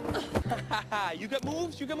You got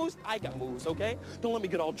moves? You got moves? I got moves, okay? Don't let me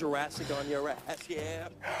get all Jurassic on your ass, yeah?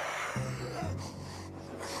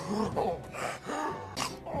 Come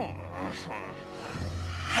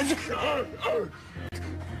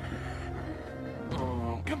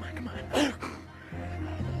on, come on.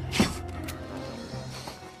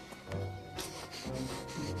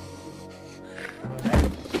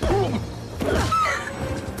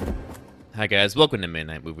 Hi guys, welcome to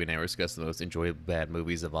Midnight Movie Night. We're discussing the most enjoyable bad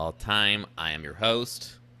movies of all time. I am your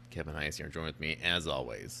host, Kevin Heiss here. Join with me, as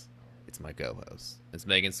always, it's my co-host. It's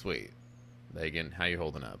Megan Sweet. Megan, how you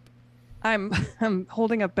holding up? I'm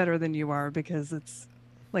holding up better than you are because it's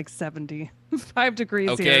like 75 degrees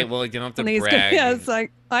here. Okay, well, you don't have to brag. Yeah, it's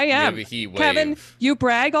like I am. Maybe heat wave. Kevin, you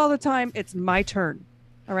brag all the time. It's my turn.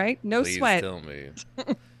 All right, no Please sweat. Tell me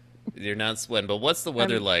you're not sweating. But what's the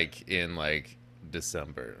weather like in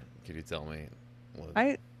December? Can you tell me?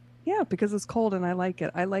 Yeah, because it's cold and I like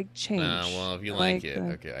it. I like change. Well, if you like it,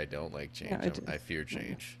 okay. I don't like change. Yeah, I fear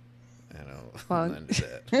change. I don't. Well,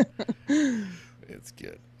 that. It's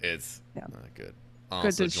good. It's not good.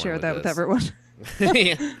 Good to share that with everyone.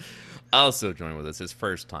 Also join with us his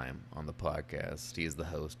first time on the podcast. He's the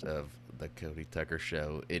host of the Cody Tucker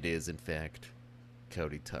Show. It is, in fact,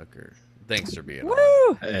 Cody Tucker. Thanks for being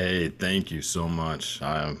on. Hey, thank you so much.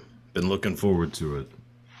 I've been looking forward to it.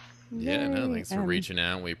 Yeah, no, thanks for reaching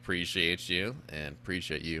out. We appreciate you and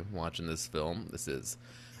appreciate you watching this film. It's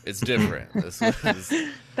different.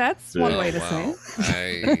 That's one way to say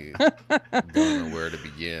it. I don't know where to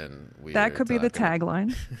begin. That could be the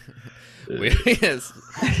tagline. Yes.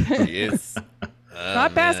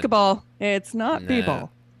 Not basketball. It's not b-ball.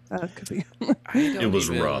 That could be. It was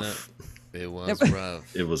rough. It was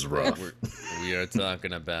rough. It was rough. We are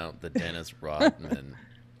talking about the Dennis Rodman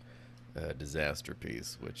disaster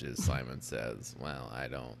piece, which is Simon Says. Well, I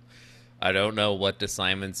don't know what to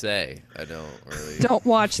Simon say. I don't really. Don't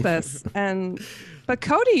watch this. But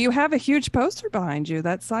Cody, you have a huge poster behind you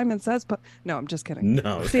that Simon Says. No, I'm just kidding.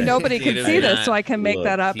 No. See, nobody can see this, so I can make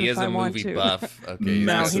that up if I want to. He is a movie buff. Okay,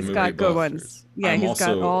 no, he's got good ones. Yeah, he's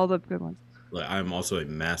got all the good ones. I'm also a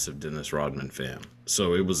massive Dennis Rodman fan,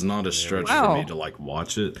 so it was not a stretch for me to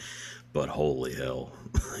watch it. But holy hell.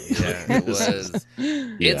 Yeah, it was.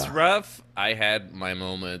 It's rough. I had my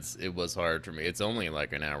moments. It was hard for me. It's only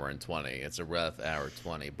like an hour and 20. It's a rough hour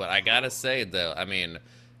 20. But I got to say, though, I mean,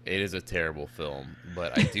 it is a terrible film.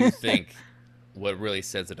 But I do think what really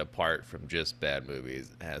sets it apart from just bad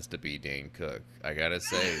movies has to be Dane Cook. I got to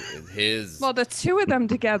say, his... Well, the two of them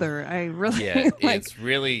together, I really it's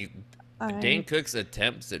really... Dane Cook's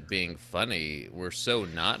attempts at being funny were so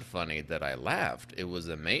not funny that I laughed. It was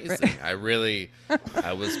amazing. I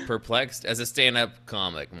was perplexed as a stand-up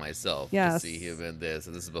comic myself to see him in this.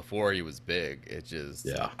 And this is before he was big. It just,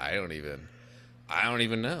 I don't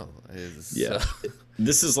even know.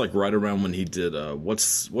 This is like right around when he did,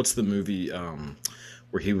 what's the movie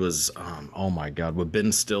where he was, oh my God, with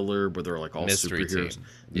Ben Stiller, where they're like all Mystery superheroes. Team.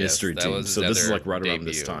 Mystery Team. So this is like right around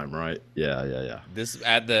this debut. time, right? Yeah. This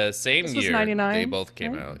at the same this year. Was 99, they both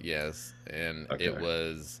came out, yes. And they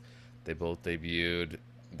both debuted.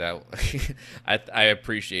 That I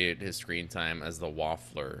appreciated his screen time as the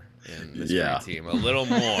waffler in Mystery Team a little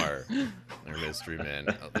more than Mystery Men.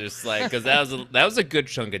 Just because that was a good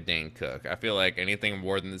chunk of Dane Cook. I feel like anything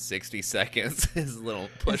more than the 60 seconds is a little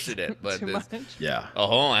pushing it, but a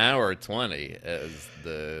whole hour 20 as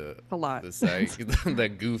the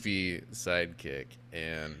goofy sidekick.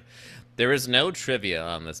 And there is no trivia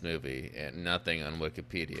on this movie and nothing on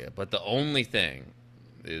Wikipedia, but the only thing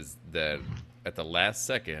is that at the last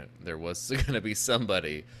second, there was going to be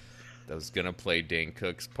somebody that was going to play Dane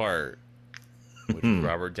Cook's part, which is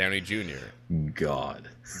Robert Downey Jr. God.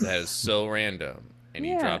 That is so random. And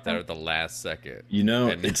he dropped out at the last second. You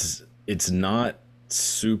know, it's not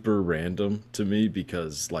super random to me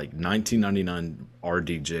because, 1999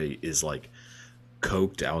 RDJ is,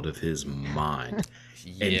 coked out of his mind.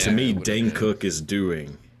 And to me, Dane Cook is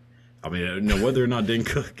doing... I mean, no, whether or not Dane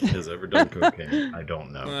Cook has ever done cocaine, I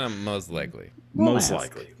don't know. Most likely. Most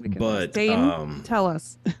likely. But Dane, tell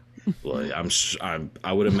us.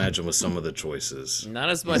 I would imagine with some of the choices. Not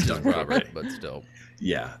as much as Robert, but still.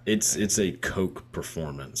 Yeah, it's a coke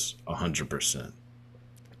performance, 100%.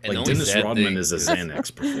 Dennis Rodman is a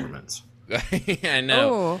Xanax performance. I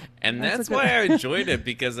know. And that's why I enjoyed it,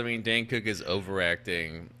 because Dane Cook is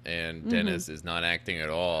overacting and Dennis is not acting at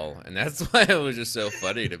all, and that's why it was just so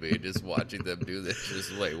funny to me just watching them do this.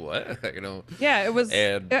 Just what? Yeah, it was.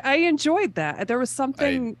 I enjoyed that. There was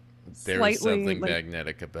something. There was something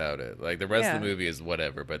magnetic about it. The rest of the movie is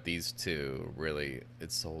whatever, but these two really,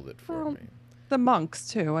 it sold it for me. the monks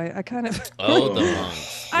too. I kind of Oh, the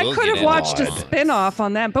monks. I We'll could get have watched a into monks. spin-off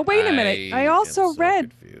on them. But wait a minute. I am also so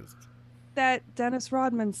read confused. that Dennis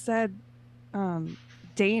Rodman said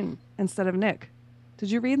Dane instead of Nick. Did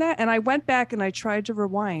you read that? And I went back and I tried to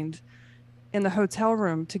rewind in the hotel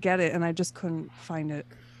room to get it, and I just couldn't find it.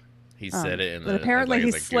 He said it in the. But apparently like, he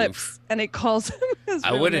as a slips goof. and it calls him his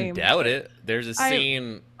I real wouldn't name. doubt it. There's a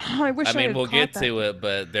scene. I wish I mean, had we'll caught get that. to it,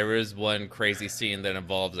 but there is one crazy scene that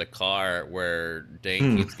involves a car where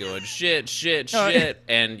Dane keeps going shit, shit, Oh, shit,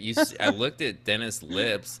 and I looked at Dennis'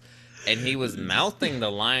 lips, and he was mouthing the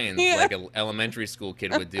lines Yeah. like an elementary school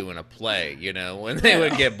kid would do in a play. You know, when they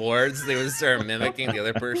would get bored, they would start mimicking the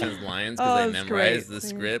other person's lines because Oh, they it's memorized great. the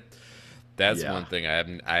script. That's Yeah. one thing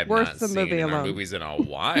I've Worth not the seen movie in our alone. movies in a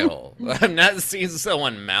while. I've not seen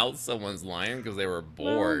someone mouth someone's line because they were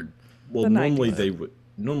bored. Well, The normally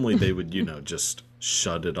 90s. they would just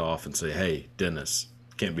shut it off and say, "Hey, Dennis,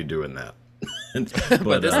 can't be doing that."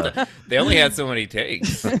 But this, they only had so many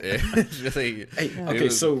takes. It's really, Hey, it okay,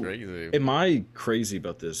 was so crazy. am I crazy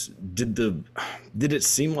about this? Did it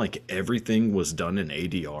seem like everything was done in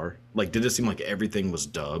ADR? Like, did it seem like everything was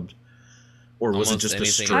dubbed, or was it Almost just a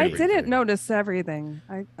anything stream? I everything. didn't notice everything.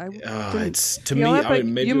 I didn't It's to feel me. it, but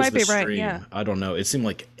Maybe you it was might the be right, stream. yeah. I don't know. It seemed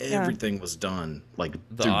like everything was done like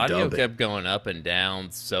The through audio dubbing. kept going up and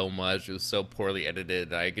down so much. It was so poorly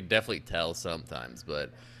edited. I could definitely tell sometimes,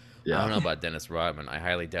 but I don't know about Dennis Rodman. I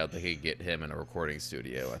highly doubt they could get him in a recording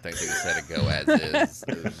studio. I think they just had to go as is.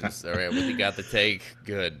 It was just, all right, well, you got the take.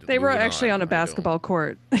 Good. They were Moving actually on a I don't- basketball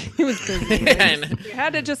court. He was busy. You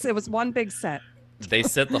had to just, it was one big set. They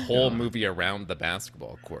set the whole movie around the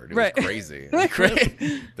basketball court. It Right. was crazy. The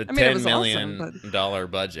I mean, it was $10 awesome, million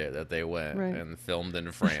but- budget that they went Right. and filmed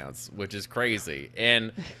in France, which is crazy.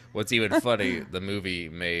 And what's even funny, the movie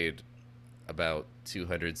made about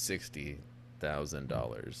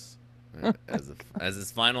 $260,000 as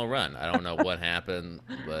its final run. I don't know what happened,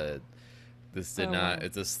 but this did not.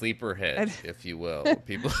 It's a sleeper hit, if you will.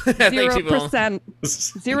 People, I think people. 0%,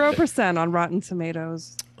 0% on Rotten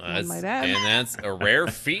Tomatoes. I might add. And that's a rare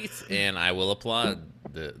feat, and I will applaud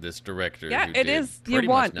this director. Yeah, who it did is. You pretty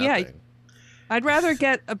much want- yeah. nothing. I'd rather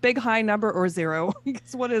get a big high number or 0.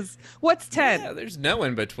 Because what's 10? Yeah, there's no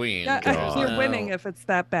in between. Yeah, There's you're no- winning if it's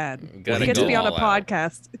that bad. Gotta You get go to be on a all out.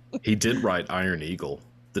 podcast. He did write Iron Eagle,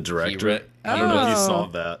 the director. read- I don't know if you Oh. saw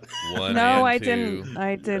that. One No, and I two. didn't.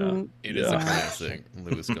 I didn't. It is a Yeah. classic.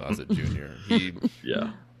 Louis Gossett Jr.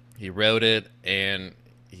 Yeah. He wrote it, and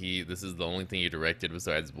this is the only thing he directed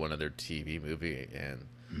besides one other TV movie,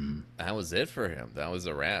 and that was it for him. That was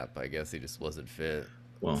a wrap. I guess he just wasn't fit.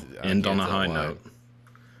 Well, I end on can't a tell high why. note.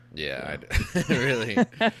 Yeah, really.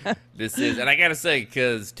 This is, and I gotta say,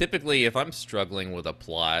 because typically, if I'm struggling with a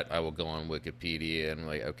plot, I will go on Wikipedia and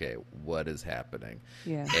like, okay, what is happening?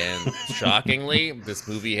 Yeah. And shockingly, this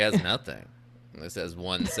movie has nothing. This has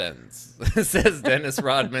one sentence. It says Dennis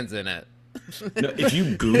Rodman's in it. No, if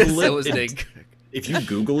you Google So it, is Nick. if you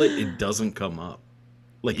Google it, it doesn't come up.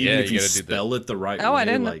 Like Yeah, even if you you gotta do the- spell it the right Oh, I way,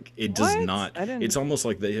 didn't- like it does What? not. I didn't- It's almost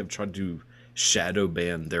like they have tried to shadow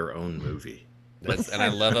ban their own movie. And I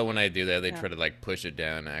love it when I do that. They Yeah. try to like push it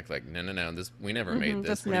down and act like, no, this we never made this.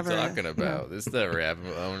 just What are you never, talking about? This never happened.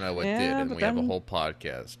 I don't know what did, Yeah, and but we have a then- whole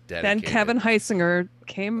podcast Then dedicated. Kevin Heisinger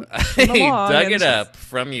came He along dug and it just- up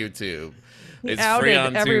from YouTube. He It's free outed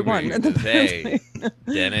on everyone Tubi. in the Hey,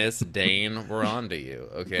 Dennis, Dane, we're on to you,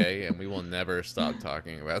 okay? And we will never stop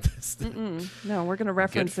talking about this thing. No, we're gonna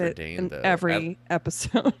reference for it Dane, in though. every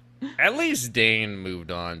episode. At least Dane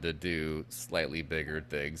moved on to do slightly bigger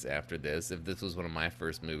things after this. If this was one of my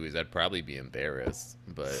first movies, I'd probably be embarrassed.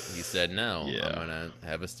 But he said, no, Yeah. I'm going to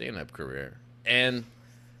have a stand-up career. And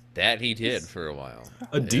that he did for a while.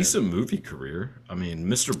 A decent movie career. I mean,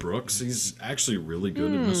 Mr. Brooks, he's actually really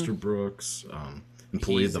good at Mr. Brooks.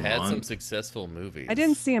 Employee He's of the had some Month. successful movies. I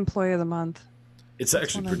didn't see Employee of the Month. It's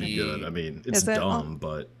actually one I pretty know. good. I mean, it's Is it? dumb,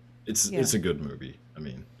 but it's Yeah. a good movie. I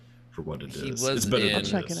mean, for what it He is, was it's better in than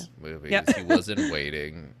check this. it out. movies. Yeah. He was in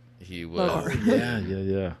Waiting. He was. Lower.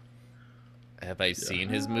 Yeah. Have I seen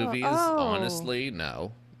his movies? Oh. Honestly,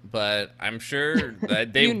 no. But I'm sure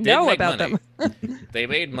that they You did know make about money. them. They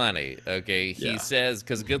made money. Okay, he Yeah. says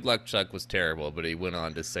because Good Luck Chuck was terrible, but he went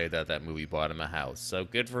on to say that movie bought him a house. So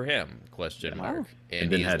good for him? Question Yeah. mark. Wow. And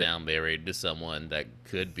then he's had- now married to someone that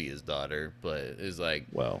could be his daughter, but is like,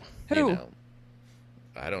 Well, Who? you know,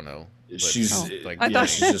 I don't know. But she's like, I yeah, thought-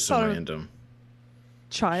 she's just thought- some random.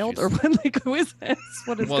 Child or She's- what? Like who is this?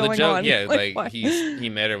 What is well, going the joke, on? yeah, like what? he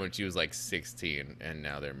met her when she was like 16, and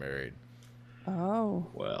now they're married. Oh.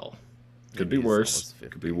 Well, could be Maybe he's worse. almost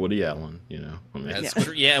 50. Could be Woody Allen. You know. I mean, That's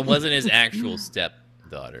true. Yeah, it wasn't his actual stepdad.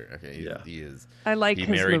 stepdaughter. Okay, he is. I like he his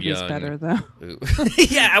married movies young. better though.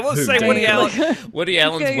 Yeah, I will say Woody Allen. Woody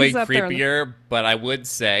Allen's he's way up there on the- creepier, but I would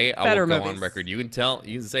say I Better will go on movies. record. You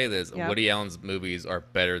can say this. Yep. Woody Allen's movies are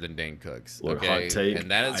better than Dane Cook's. Look, Okay, hot take.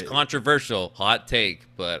 and that is controversial. Hot take,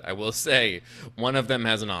 but I will say one of them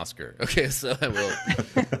has an Oscar. Okay, so I will.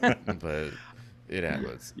 But it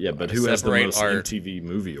happens. Yeah, but who has the Separate most art- MTV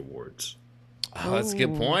Movie Awards? Oh, that's a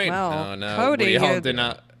good point. Well, Oh no, Cody, Woody Allen you did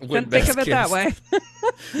not win Didn't think Best of it that Kids.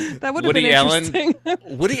 way. That would have Woody been Allen.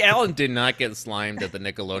 interesting. Woody Allen did not get slimed at the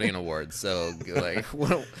Nickelodeon Awards, so like, what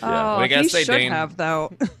do Oh, you gotta he say, should Dane? have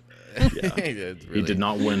though. Yeah. He did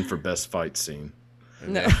not win for best fight scene.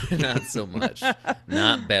 No. Not so much.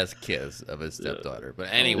 Not best kiss of his stepdaughter. But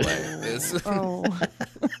anyway, this Oh,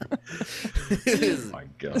 is My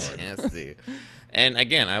God. nasty. And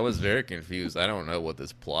again, I was very confused. I don't know what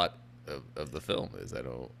this plot of the film is. I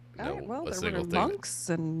don't know well, a there single were thing. monks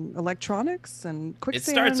and electronics and It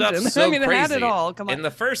quicksand. starts off and, so I mean, crazy. it had it all. Come on. In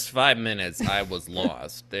the first 5 minutes, I was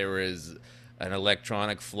lost. There is an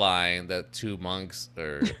electronic fly that two monks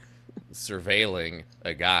are surveilling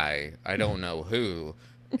a guy. I don't know who.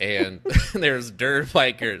 And there's dirt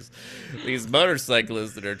bikers, these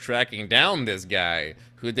motorcyclists that are tracking down this guy,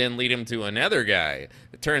 who then lead him to another guy.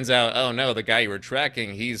 It turns out, oh no, the guy you were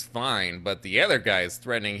tracking, he's fine, but the other guy is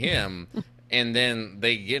threatening him. And then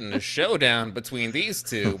they get in a showdown between these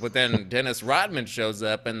two. But then Dennis Rodman shows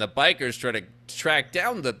up, and the bikers try to track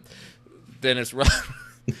down the Dennis Rodman.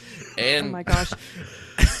 And, Oh my gosh.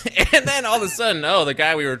 And then all of a sudden, oh, the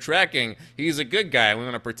guy we were tracking, he's a good guy. We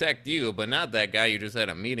want to protect you, but not that guy you just had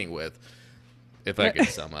a meeting with. If I could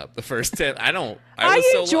sum up the first 10, I don't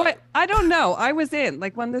know. I was in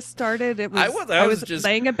like when this started. It was I was just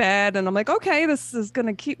laying in bed, and I'm like, okay, this is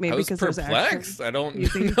gonna keep me I was because there's perplexed. action. I don't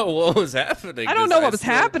easy. know what was happening. I don't 'cause know what was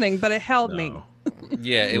still- happening, but it held me. No.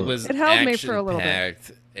 Yeah, it was. It held me for a little bit.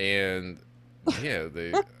 action-packed, and yeah,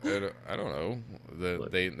 I don't know.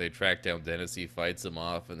 They track down Dennis. He fights him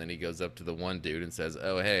off, and then he goes up to the one dude and says,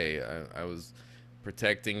 "Oh, hey, I was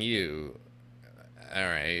protecting you. All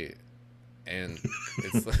right." And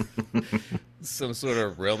it's like some sort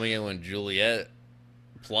of Romeo and Juliet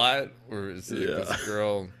plot, where it's like this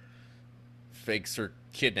girl fakes her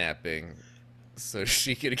kidnapping so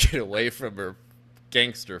she could get away from her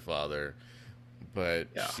gangster father, but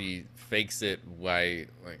she fakes it like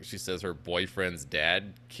she says her boyfriend's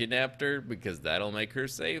dad kidnapped her because that'll make her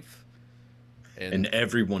safe. And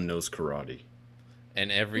everyone knows karate. And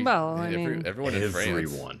Well, I mean, everyone in France.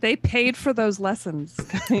 Everyone. They paid for those lessons.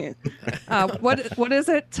 What is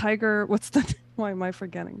it? Tiger? What's the? Why am I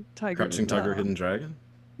forgetting? Tiger. Crouching Tiger, Hidden Dragon?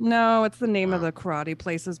 No, it's the name of the karate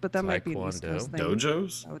places, but that might be an East Taekwondo? Coast thing.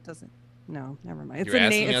 Dojos? No, it doesn't. No, never mind. It's You're a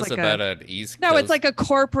asking name. us It's like about a. an East No, Coast it's like a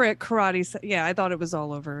corporate karate. Yeah, I thought it was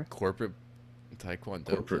all over. corporate Taekwondo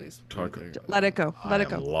Corporate place. Taekwondo. Let it go. Let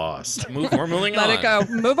it I am go. lost. We're moving Let on. it go.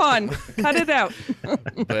 Move on. Cut it out.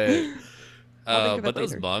 But I'll think of it those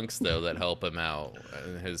later. monks though that help him out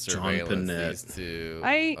in his John surveillance. Panette. These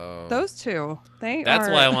two. Those two. That's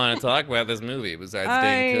are. why I want to talk about this movie. Besides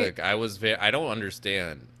Dane Cook, I don't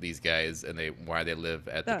understand these guys and why they live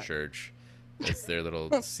at the church. It's their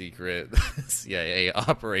little secret CIA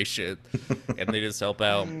operation, and they just help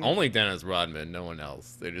out. Only Dennis Rodman, no one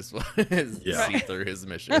else. They just want to see through his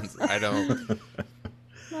missions. I don't.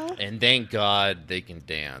 And thank God they can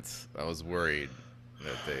dance. I was worried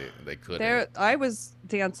that they couldn't. I was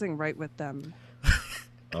dancing right with them.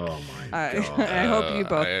 Oh my God. I hope you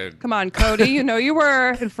both. Come on, Cody. You know you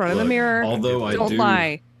were in front of the Look, mirror. Don't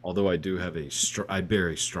lie. Although I do have I bear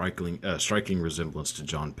a striking resemblance to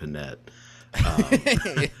John Panette.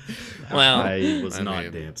 Well, I was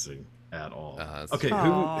not dancing at all. Okay,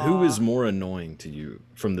 Aw. who is more annoying to you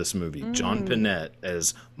from this movie? John Panette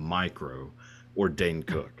as Micro or Dane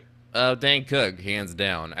Cook? Dane Cook, hands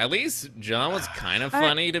down. At least John was kind of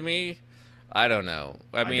funny to me. I don't know.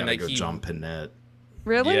 I mean, gotta like go John Panette.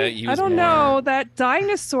 Really? Yeah, he I was don't more- know. That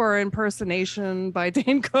dinosaur impersonation by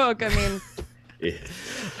Dane Cook. I mean,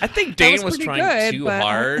 I think Dane was pretty trying good, too but-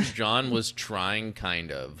 hard. John was trying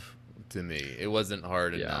kind of to me. It wasn't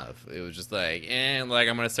hard enough. It was just like, I'm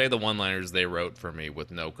gonna say the one-liners they wrote for me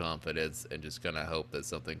with no confidence and just gonna hope that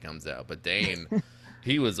something comes out. But Dane,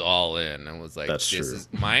 he was all in and was like, That's "This true. is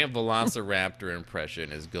my Velociraptor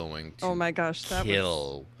impression is going to oh my gosh, that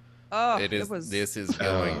kill." Oh, It is. was. This is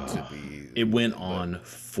going to be. It went on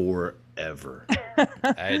forever.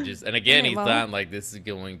 And again, he well. thought like this is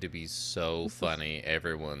going to be so funny.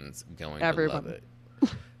 Everyone's going to love it.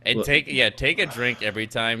 And Look. take a drink every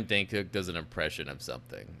time Dane Cook does an impression of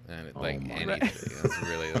something, and it, like my anything.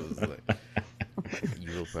 It was like,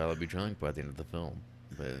 you will probably be drunk by the end of the film.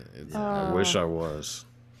 but it's, I wish I was.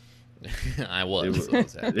 I was. I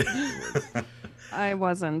was happy. I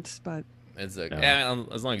wasn't, but It's okay. Yeah. Yeah,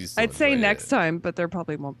 as long as you still I'd say enjoyed next it. time, but there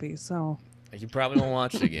probably won't be. So You probably won't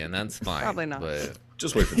watch it again. That's fine. Probably not. But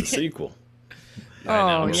Just wait for the sequel. I know, Oh,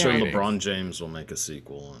 I'm yeah. sure waiting. LeBron James will make a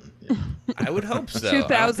sequel. And I would hope so. I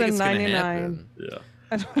don't think it's gonna 2099. happen. yeah.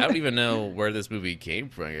 I don't even know where this movie came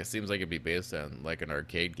from. It seems like it'd be based on like an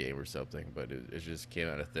arcade game or something, but it just came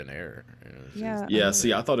out of thin air. You know, it's Yeah. just- Yeah.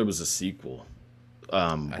 See, I thought it was a sequel.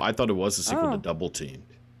 I thought it was a sequel Oh. to Double Team.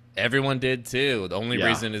 Everyone did too. The only Yeah.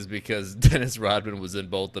 reason is because Dennis Rodman was in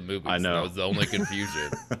both the movies. I know. That was the only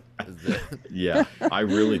confusion. Is that- Yeah, I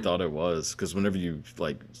really thought it was because whenever you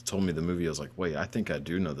like told me the movie, I was like, wait, I think I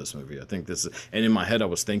do know this movie. I think this is, and in my head, I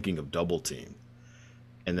was thinking of Double Team.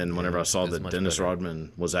 And then whenever I saw it's that much Dennis better.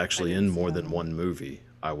 Rodman was actually in more than one movie,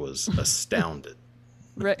 I was astounded.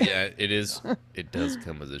 right. Yeah, it is. It does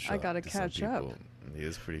come as a shock. gotta to some catch up. people. It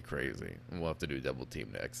is pretty crazy. We'll have to do Double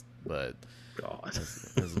Team next, but God.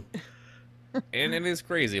 and it is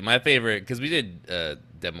crazy. My favorite, because we did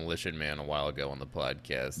Demolition Man a while ago on the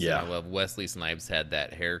podcast. Yeah. and I love Wesley Snipes had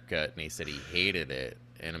that haircut, and he said he hated it,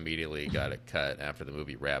 and immediately got it cut after the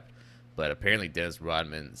movie wrapped. But apparently, Dennis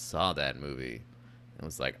Rodman saw that movie and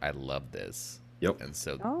was like, "I love this." Yep. And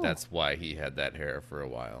so Oh. that's why he had that hair for a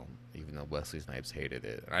while, even though Wesley Snipes hated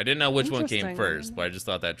it. I didn't know which one came Interesting. first, but I just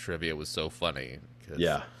thought that trivia was so funny. 'Cause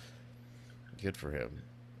Yeah. Good for him.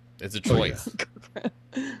 It's a Oh, yeah. choice.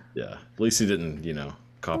 Yeah. At least he didn't,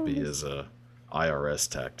 copy his IRS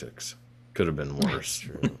tactics. Could have been worse.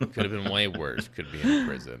 True. Could have been way worse. Could be in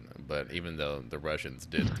prison. But even though the Russians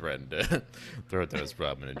did threaten to throw Dennis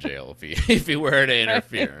Rodman in jail if he were to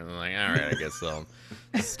interfere, I'm like, all right, I guess I'll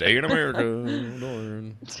stay in America.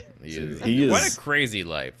 Darn. He What is- a crazy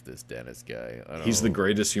life, this Dennis guy. I don't He's the know.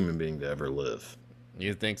 greatest human being to ever live.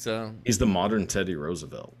 You think so? He's the modern Teddy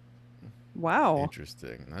Roosevelt. Wow.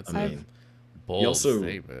 Interesting. That's I a mean, bold also-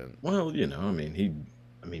 statement. Well,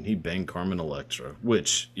 he banged Carmen Electra,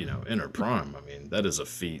 which, in her prime, that is a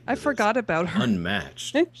feat. I that is forgot about her.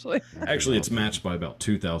 Unmatched. Actually, Actually, it's matched by about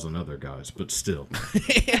 2,000 other guys, but still.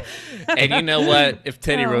 And you know what? If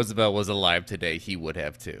Teddy Oh. Roosevelt was alive today, he would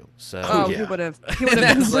have too. So oh, yeah. he would have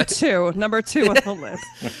been number two on the list.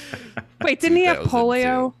 Wait, didn't he have 2002.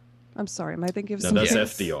 polio? I'm sorry, am I thinking of No, something?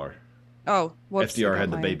 that's Yes. FDR. Oh, whoops, FDR had never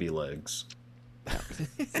the mind. baby legs.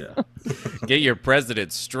 Yeah. get your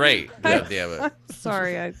president straight. God damn it.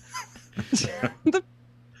 Sorry,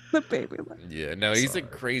 the baby. Yeah, no, he's a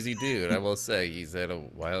crazy dude. I will say he's had a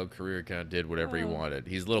wild career. Kind of did whatever he wanted.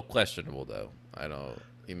 He's a little questionable though. I don't.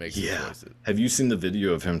 He makes his Yeah. choices. Have you seen the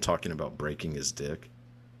video of him talking about breaking his dick?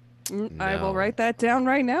 I will No. write that down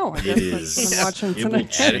right now. I guess is. that's what I'm watching It will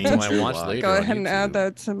tonight. Add it to change my your watch life. later. Go on ahead and add YouTube.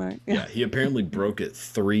 that to my. Yeah, he apparently broke it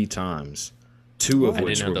 3 times, 2 of I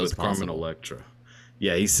which didn't know were that was with Carmen possible. Electra.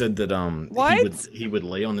 Yeah, he said that What? he would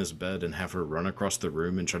lay on his bed and have her run across the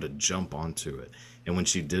room and try to jump onto it. And when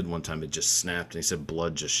she did one time, it just snapped, and he said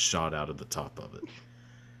blood just shot out of the top of it.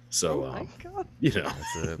 So, Oh my God.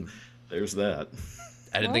 That's it. there's that.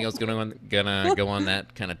 I didn't think I was gonna go on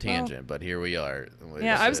that kind of tangent, but here we are.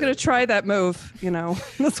 Yeah, I was gonna try that move,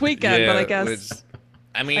 this weekend, but I guess.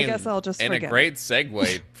 I mean, guess I'll just and forget. a great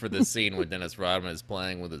segue for the scene when Dennis Rodman is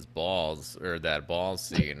playing with his balls, or that ball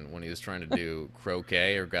scene when he was trying to do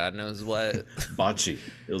croquet or God knows what. Bocce.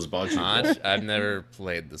 It was bocce. Conch? I've never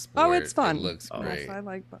played the sport. Oh, it's fun. It looks Oh. great. Yes, I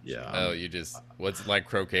like that. Yeah. Oh, you just what's it like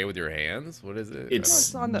croquet with your hands? What is it?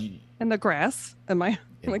 It's on the- In the grass, am I?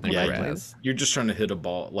 In Like the when I yeah, played. grass. You're just trying to hit a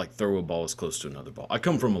ball, like throw a ball as close to another ball. I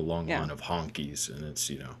come from a long Yeah. line of honkies, and it's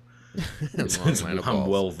Long line of I'm balls.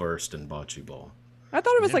 well versed in bocce ball. I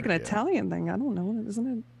thought it was like an Never, yeah. Italian thing. I don't know, isn't it?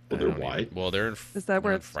 Well, I they're don't even- white. Well, they're in, Is that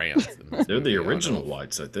where they're in it's- France. in this They're the movie. I don't original know.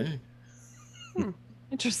 whites, I think.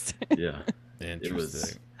 Interesting. Yeah.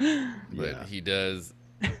 Interesting. Yeah. But he does,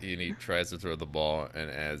 and he tries to throw the ball, and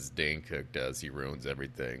as Dane Cook does, he ruins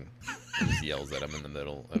everything. He just yells at him in the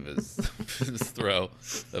middle of his, his throw,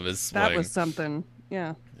 of his swing, That was something.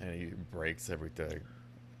 Yeah. and he breaks everything.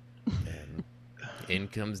 And in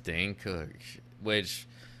comes Dane Cook, which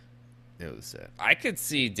it was sad. I could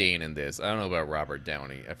see Dane in this. I don't know about Robert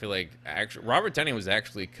Downey. I feel like Robert Downey was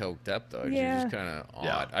actually coked up though. It's Yeah. just kind of odd.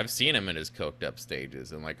 Yeah. I've seen him in his coked up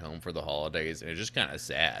stages and like Home for the Holidays, and it's just kind of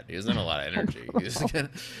sad. He doesn't have a lot of energy. He's just kinda,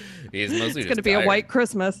 he's mostly It's just going to be a tired. white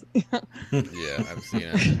Christmas. Yeah, I've seen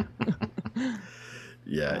it.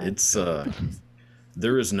 Yeah, it's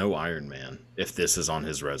there is no Iron Man if this is on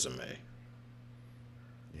his resume.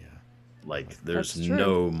 Yeah. Like there's That's true.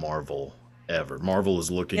 no Marvel ever. Marvel is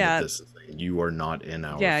looking Yeah. at this and saying, you are not in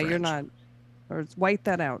our Yeah, you're franchise." not. Or white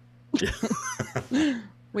that out.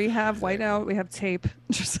 We have whiteout. We have tape.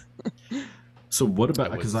 Just So what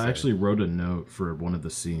about, I because wouldn't I say. actually wrote a note for one of the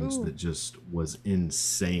scenes Ooh. that just was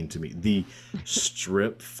insane to me. The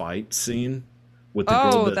strip fight scene with the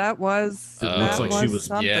girl that was. It looks that like she was-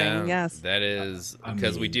 something. Yeah, Yes. that is I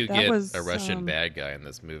because we mean, do that get was, a Russian bad guy in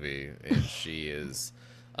this movie, and she is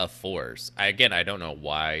a force. I don't know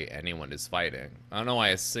why anyone is fighting. I don't know why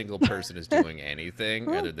a single person is doing anything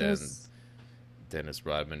Well, other than there's- Dennis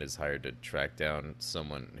Rodman is hired to track down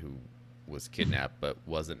someone who was kidnapped but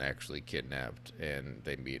wasn't actually kidnapped, and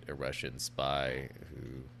they meet a Russian spy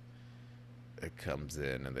who comes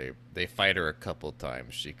in, and they fight her a couple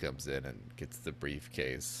times. She comes in and gets the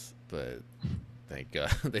briefcase, but thank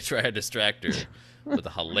God they try to distract her with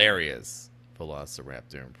a hilarious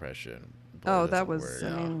Velociraptor impression. But Oh, it that doesn't was. work.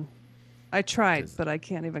 I mean, I tried, 'Cause- but I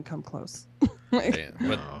can't even come close. Yeah,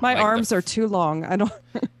 but My like, the arms are too long. I don't.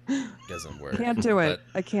 doesn't work. Can't do it.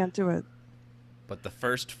 But I can't do it. But the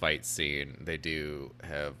first fight scene, they do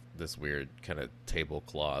have this weird kind of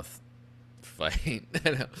tablecloth fight.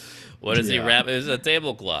 What does he Yeah. wrap? It's a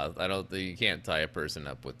tablecloth. I don't think you can't tie a person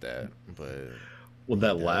up with that. But Well,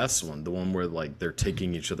 that Yeah. last one, the one where like they're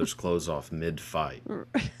taking each other's clothes off mid-fight.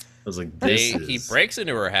 I was like, he this breaks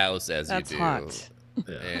into her house as That's you do. hot.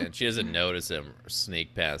 Yeah. And she doesn't notice him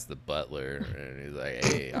sneak past the butler, and he's like,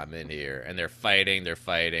 "Hey, I'm in here." And they're fighting,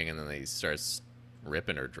 and then he starts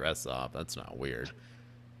ripping her dress off. That's not weird.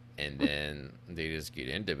 And then they just get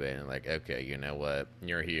into it, and like, okay, you know what?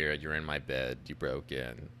 You're here. You're in my bed. You broke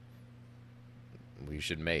in. We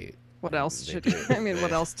should mate. What And else they should? do. I mean,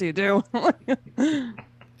 what else do you do?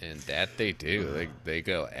 And that they do. They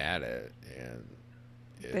go at it, and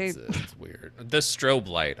They- it's weird. The strobe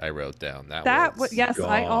light I wrote down. That was yes,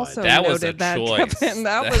 I God. also that was a noted that. choice. And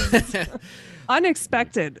that was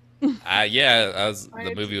unexpected. the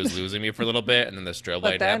Right. movie was losing me for a little bit, and then the strobe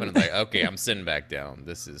But light then- happened. I'm like, okay, I'm sitting back down.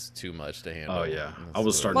 This is too much to handle. Oh yeah, That's I was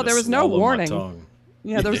what- starting. Well, to there was no swallow my warning. tongue.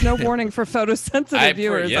 Yeah, there was no warning for photosensitive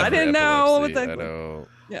viewers. I didn't know what I the. don't.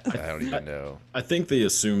 Yeah. I don't even know. I think they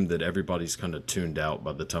assume that everybody's kind of tuned out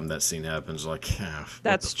by the time that scene happens. Like, what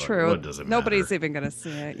That's the fuck? true. What does it Nobody's matter? even gonna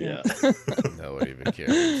see it. Yeah. Nobody even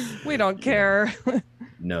cares. We don't care.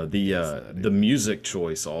 No, the music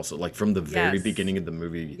choice also, like from the very Yes. beginning of the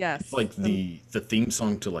movie. Yes. Like the theme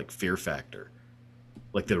song to like Fear Factor,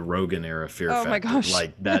 like the Rogan era Fear Oh Factor. my gosh.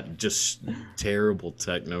 Like that just terrible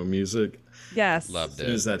techno music. Yes. Loved As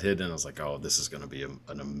soon as it. that hit, and I was like, oh, this is gonna be an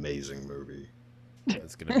amazing movie.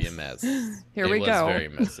 It's gonna be a mess. Here it we was go. very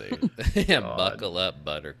messy. Yeah, God. buckle up,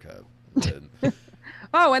 Buttercup. But-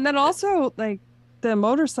 Oh, and then also like the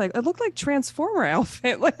motorcycle. It looked like Transformer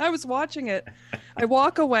outfit. Like I was watching it. I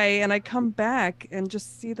walk away and I come back and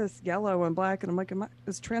just see this yellow and black, and I'm like,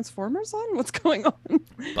 is Transformers on? What's going on?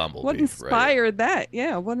 Bumblebee. What right? inspired that?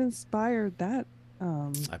 Yeah, what inspired that?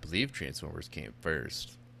 I believe Transformers came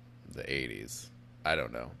first, the '80s. I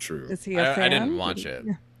don't know. True. Is he a fan? I didn't watch it,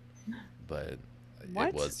 but What?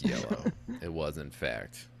 it was yellow. It was, in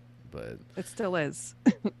fact, but It still is.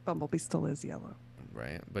 Bumblebee still is yellow.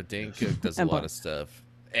 right. But Dane Cook does a And lot Bump. of stuff,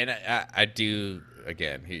 and I do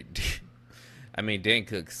again. I mean, Dane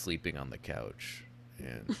Cook's sleeping on the couch,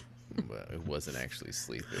 and well, it wasn't actually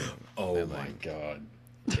sleeping. Oh And, my like, god,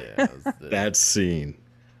 yeah, it was the, that scene.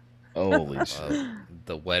 Holy shit.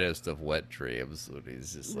 the wettest of wet dreams when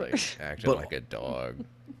he's just like acting But- like a dog.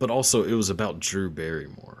 But also, it was about Drew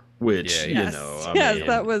Barrymore, which Yeah, you Yes. know, I yes, mean,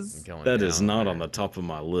 that was. Going that is down not there. on the top of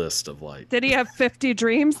my list of like. Did he have 50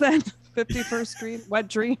 dreams then? 51st Dream, wet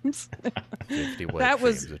dreams. 50 wet That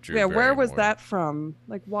was dreams of Drew yeah. Where was Barrymore. that from?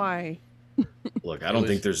 Like why? Look, I It don't was-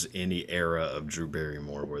 think there's any era of Drew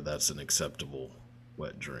Barrymore where that's an acceptable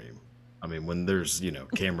wet dream. I mean, when there's,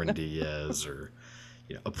 Cameron Diaz or,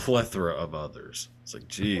 a plethora of others. It's like, Poor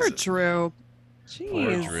Jesus. Drew. Poor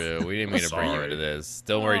Jeez. Drew. We didn't mean to bring you Sorry. into this.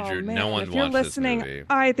 Don't worry, Oh, Drew. man. No one If you're watched listening, this movie.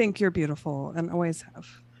 I think you're beautiful and always have.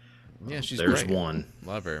 Yeah, she's There's great. one.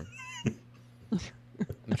 Love her.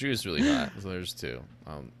 Drew's really hot. So there's two.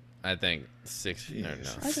 I think 60. No,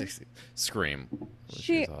 Jeez. 60. Scream. She-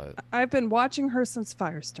 She's hot. I've been watching her since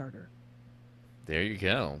Firestarter. There you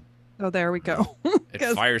go. Oh, there we go. It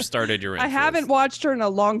 'Cause fire started your I interest. haven't watched her in a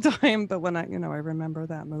long time, but when I remember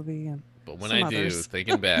that movie and But when some I do, others.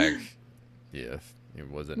 thinking back, yeah, it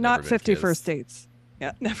wasn't. not Never Been 50 Kissed. First Dates.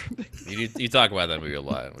 Yeah, never been. You talk about that movie a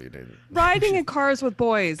lot. We didn't. Riding in Cars with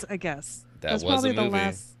Boys, I guess. That That's was probably a movie. the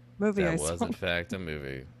last movie I That was saw. in fact a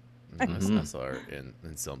movie. Mhm. I saw it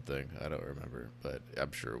in something. I don't remember, but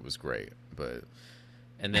I'm sure it was great. But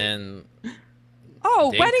and then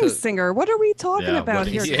Oh, Dane Wedding Cook- Singer. What are we talking Yeah, about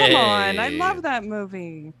Wedding here? Singer. Come on. I Yay. love that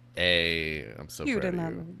movie. I'm so Cute proud in of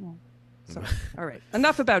that you. movie. Yeah. So, all right.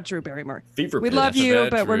 Enough about Drew Barrymore. Fever We pitch. love you,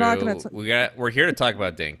 About but we're not going Drew. to. We're here to talk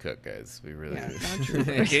about Dane Cook, guys. We really Yeah, do. not Drew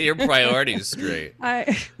Barrymore. Get your priorities straight.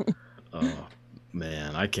 Oh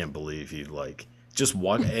man, I can't believe you like just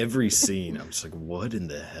watch every scene. I'm just like, what in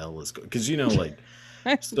the hell is going? Because like,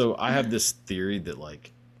 so I have this theory that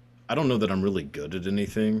like, I don't know that I'm really good at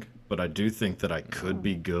anything, but I do think that I could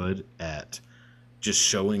be good at just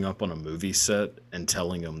showing up on a movie set and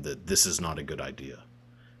telling them that this is not a good idea.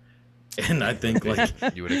 And I think like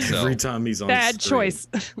You would excel. every time he's on Bad screen, choice.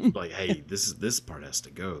 like, hey, this part has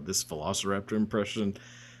to go. This Velociraptor impression,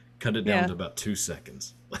 cut it down Yeah. to about 2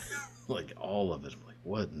 seconds. Like all of it. I'm like,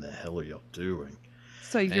 what in the hell are y'all doing?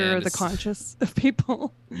 So you're And the it's- conscious of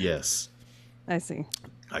people. Yes, I see.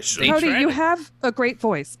 I should. They Cody, tried you it. have a great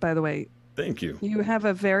voice, by the way. Thank you. You have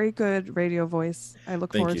a very good radio voice. I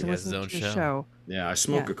look Thank forward you. to He has his listening own to your show. show. Yeah, I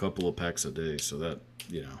smoke Yeah. a couple of packs a day, so that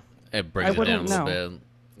It brings it down a wouldn't little know. bit.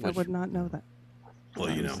 I which- would not know that.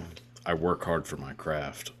 well, I work hard for my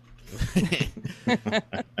craft.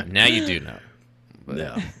 Now you do know. But,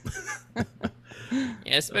 Yeah,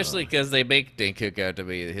 Yeah, especially because they make Dane Cook out to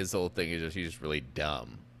be his whole thing is he's just really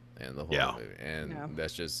dumb in the whole Yeah. movie, and Yeah.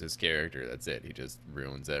 that's just his character. That's it. He just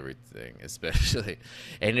ruins everything, especially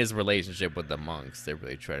in his relationship with the monks. They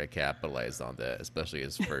really try to capitalize on that, especially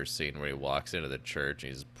his first scene where he walks into the church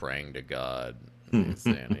and he's praying to God, and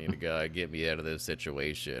saying, "God, get me out of this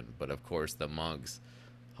situation." But of course, the monks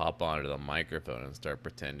hop onto the microphone and start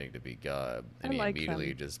pretending to be God, and I he like immediately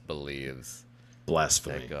them. just believes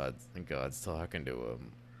blasphemy. that God's talking to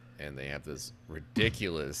him, and they have this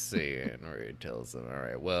ridiculous scene where he tells them, "All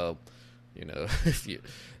right, well, if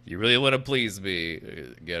you really want to please me,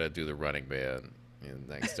 you gotta do the Running Man and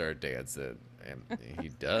then start dancing." And he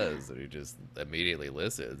does, and he just immediately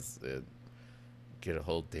listens and get a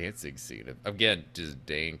whole dancing scene. Again, just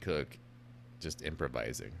Dane Cook just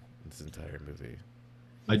improvising this entire movie.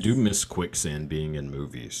 I do miss Quicksand being in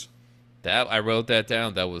movies. That I wrote that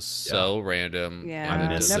down. That was so random. Yeah, and it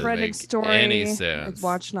miss doesn't never ending make story. Any I sense?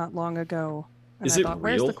 watched not long ago. And Is I it thought,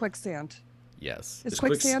 where's real? the quicksand? Yes. Is Is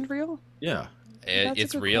quicks- quicksand real? Yeah, That's a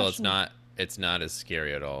It's good real. question. It's not as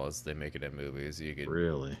scary at all as they make it in movies.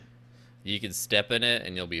 really. You can step in it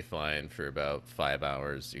and you'll be fine for about 5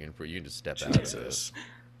 hours. You can just step out of Jesus.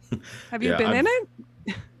 Have you Yeah, been in it?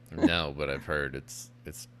 it. No, but I've heard it's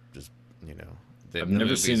just I've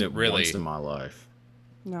never seen movie's it really once in my life.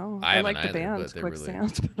 No, I I like haven't the either, band but they really-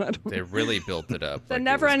 Quicksand, but I don't they know. really built it up. The like it was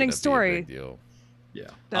never-ending gonna be a story. big deal. Yeah.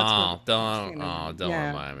 That's Oh, what- don't you know, don't yeah.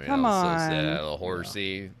 remind me. Come I was on. so sad. A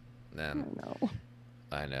horsey. I Then don't know.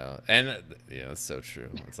 I know, and it's so true.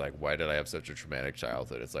 It's like, why did I have such a traumatic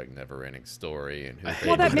childhood? It's like never-ending story, and who I paid hate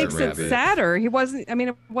Well, that for makes it rabbit? sadder. He wasn't. I mean,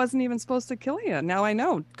 it wasn't even supposed to kill you. Now I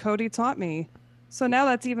know. Cody taught me. So now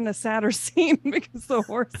that's even a sadder scene because the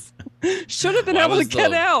horse should have been Why able to was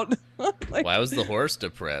get the- out. Like, Why was the horse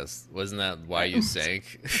depressed? Wasn't that why you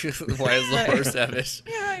sank? Why is the Right. horse having?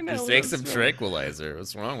 yeah, I know. Just take that's some true. tranquilizer.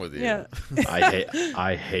 What's wrong with you? Yeah.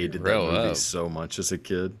 I hated that Grow movie up. so much as a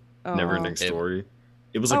kid. Oh. Never ending story.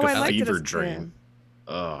 It was like Oh, I a liked it fever as a dream. kid.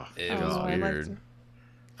 Oh, It Oh, was I liked weird. it.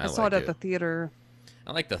 I saw it liked at the theater.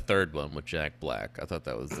 I like the third one with Jack Black. I thought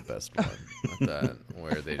that was the best one. I thought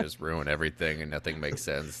where they just ruin everything and nothing makes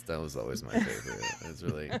sense. That was always my favorite. It's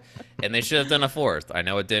really, and they should have done a fourth. I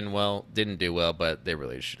know it didn't do well, but they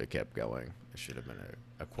really should have kept going. It should have been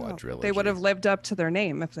a Well, quadrilogy. they would have lived up to their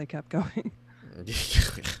name if they kept going.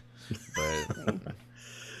 but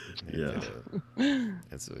Yeah.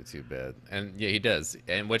 it's really too bad. And yeah, he does,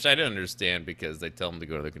 and which I didn't understand because they tell him to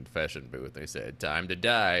go to the confession booth. They said time to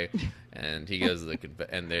die, and he goes to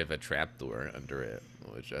the and they have a trap door under it,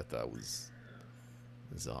 which I thought was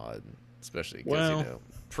odd, especially because Well-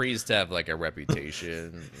 priests have like a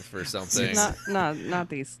reputation for something. Not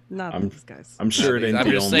these guys. I'm sure it ain't I'm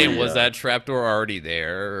the just only, saying, was that trap door already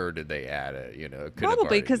there, or did they add it? It could have Probably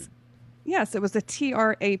already- because yes, it was a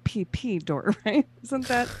TRAPP door, right? Isn't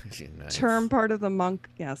that Nice. term part of the monk?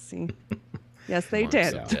 Yes, see. Yes, they Monks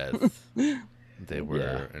did. of death. They were,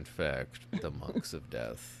 Yeah. in fact, the monks of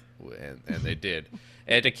death, and they did.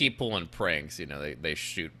 And to keep pulling pranks, they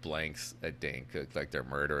shoot blanks at Dane Cook like they're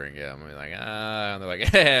murdering him. And and they're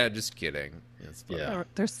like, just kidding. It's funny. Yeah.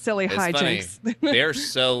 They're silly It's hijinks. They're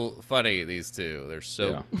so funny, these two. They're so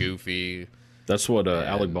Yeah. goofy. That's what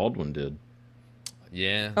Alec And- Baldwin did.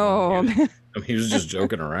 Yeah. Oh, he- man. I mean, he was just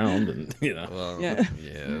joking around, and Well, Yeah.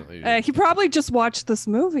 yeah. He probably just watched this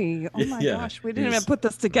movie. Oh my Yeah, gosh, we didn't he's- even put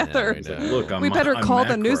this together. we don't. look, I'm, We better I'm call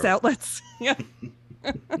the news macro. outlets. Yeah,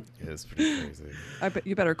 It's pretty crazy. I bet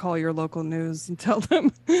you better call your local news and tell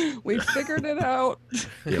them we figured it out.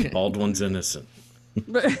 Yeah, Baldwin's innocent.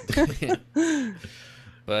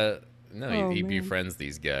 But No, Oh, he man. befriends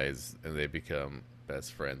these guys, and they become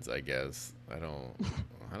best friends. I guess. I don't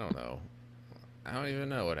know. I don't even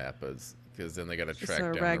know what happens because then they got to Just track a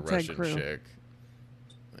down the ragtag Russian crew. chick,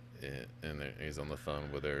 and he's on the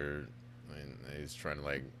phone with her, and he's trying to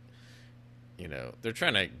like, they're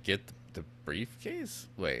trying to get the briefcase.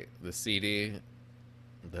 Wait, the CD,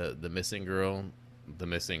 the missing girl, the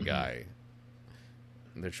missing guy.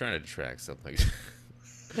 They're trying to track something.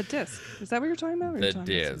 The disc. Is that what you're talking about? Or The you're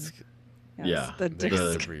talking about disc. something? Yes, Yeah, the They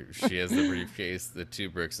got disc. she has the briefcase, the 2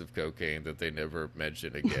 bricks of cocaine that they never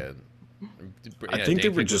mention again. I think they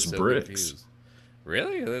Dan were Cook was just so bricks. confused.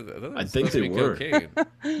 Really? I think they were. Cocaine.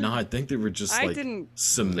 No, I think they were just I like didn't.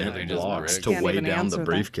 cement They're just blocks bricks. to Can't weigh even down the answer that.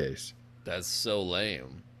 briefcase. That's so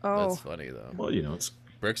lame. Oh. That's funny though. Well, it's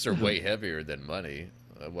Bricks are way heavier than money.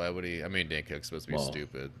 Why would he? I mean, Dan Cook's supposed to be Well,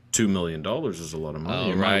 stupid. $2 million is a lot of money.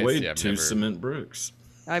 Oh, It might right. weigh See, I've 2 never- cement bricks.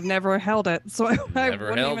 I've never held it, so I Never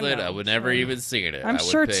wouldn't held even it. know. I would never So, even seen it. I'm I would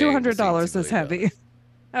sure pay to see $200 $2 is heavy. million.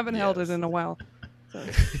 Haven't held it Yes. in a while. So.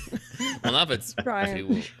 Well, not if it's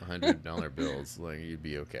Trying. $200 bills. Like you'd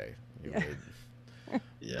be okay. You Yeah. would.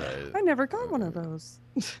 Yeah. But I never got one of those.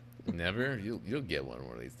 never. You'll get one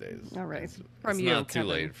of these days. All right. It's, From it's you, not too Kevin.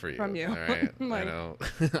 late for you. From you. All right. I Like, know.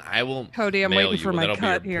 I will. Cody, I'm mail waiting you. for my That'll be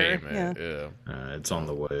cut your here. payment. Yeah. Yeah. It's on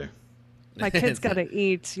the way. My kids got to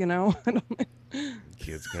eat,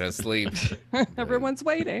 Kids gotta sleep. Everyone's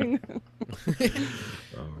waiting.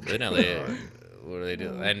 Oh, But no, they, God. what do they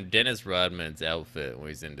do? And Dennis Rodman's outfit when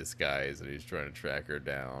he's in disguise and he's trying to track her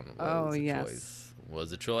down. Oh, a yes. choice.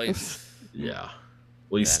 Was a choice. Yeah.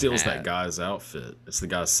 Well, he That steals hat. that guy's outfit. It's the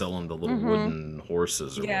guy selling the little Mhm. wooden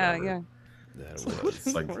horses or Yeah, whatever. yeah. That was.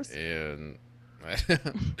 It's like, Horse. And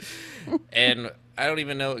and I don't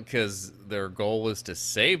even know because their goal is to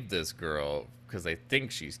save this girl because they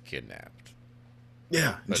think she's kidnapped.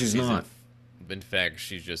 yeah, and But she's not. In fact,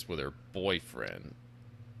 she's just with her boyfriend.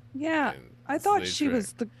 Yeah, And I so thought they she try-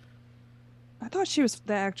 was the. I thought she was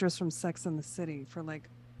the actress from Sex and the City for like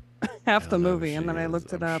half I the don't know who movie, and she then I is.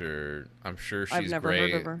 looked it I'm up. Sure, I'm sure she's I've never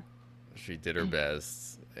great. heard of her. She did her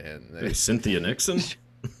best, and Hey, Cynthia Nixon?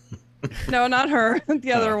 No, not her.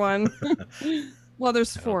 The other Oh. one. Well,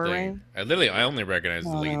 there's I don't four, think- right? I only recognize the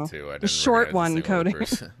Oh, lead no. two. I The didn't short recognize a one, single other Cody.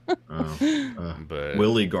 person. Oh, But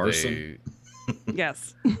Willie Garson? they-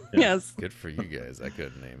 Yes. Yes. Good for you guys. I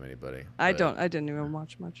couldn't name anybody. I but don't. I didn't even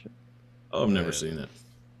watch much. oh, I've never Yeah. seen it.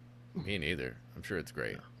 Me neither. I'm sure it's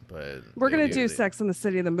great, but We're they gonna do- do they- Sex and the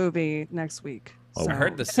City, the movie, next week. Oh, I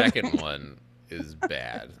heard the so- second one is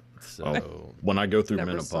bad. So Oh. When I go through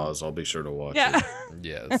Never saw. menopause, I'll be sure to watch Yeah. it.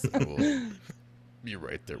 yes, I will be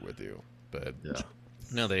right there with you. But Yeah.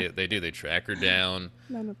 no, they do. They track her down.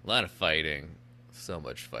 No, no. A lot of fighting, so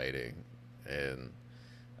much fighting, and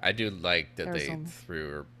I do like that they Arizona. threw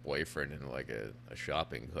her boyfriend in like a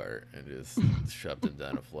shopping cart and just shoved him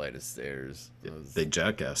down a flight of stairs. It was- They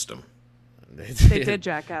jackassed him. They did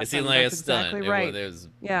jackass. It seemed him. like That's a stunt. exactly It right. was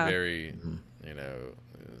Yeah. very, Mhm.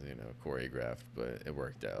 choreographed, but it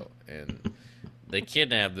worked out. And they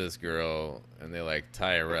kidnap this girl and they like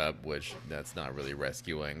tie her up, which that's not really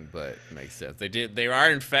rescuing, but makes sense. They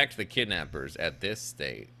are in fact the kidnappers at this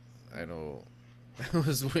state. I know it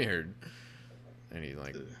was weird. And he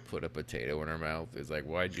like put a potato in her mouth. He's like,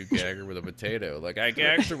 "Why'd you gag her with a potato?" Like, I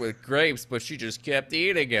gagged her with grapes, but she just kept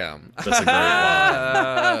eating them. That's a great line.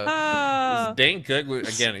 Ah. Dane Cook,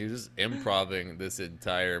 again, he was just improving this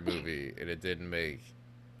entire movie, and it didn't make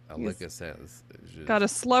a lick of sense. It was just, Got a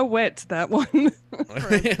slow wit, that one.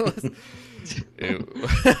 it was,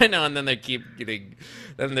 I know, and then they keep getting.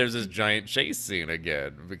 Then there's this giant chase scene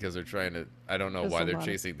again because they're trying to. I don't know There's why a they're lot of-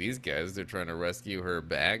 chasing these guys. They're trying to rescue her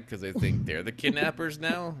bag because they think they're the kidnappers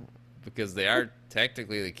now, because they are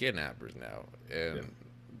technically the kidnappers now, and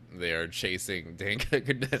they are chasing Dan Cook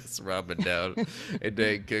and Dennis Rodman down. And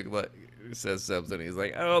Dan Cook like says something. He's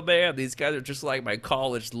like, "Oh man, these guys are just like my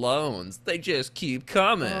college loans. They just keep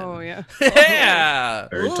coming." Oh yeah. Yeah.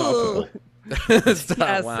 Very Ooh. topical. Stop,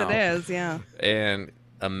 Yes, wow. it is. Yeah. And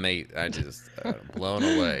a mate, I just blown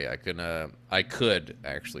away. I could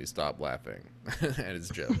actually stop laughing at his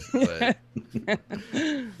jokes, but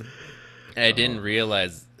I didn't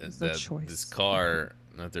realize It's a that choice. this car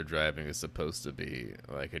that they're driving is supposed to be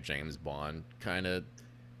like a James Bond kind of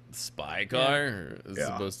spy car. It's Yeah.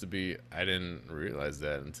 supposed to be. I didn't realize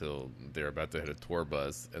that until they're about to hit a tour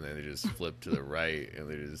bus, and then they just flip to the right and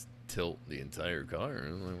they just tilt the entire car. And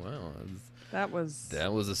I'm like, wow, That was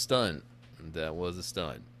that was a stunt. That was a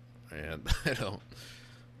stunt, and I don't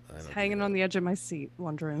hanging on the edge of my seat,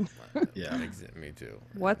 wondering Yeah. Me too.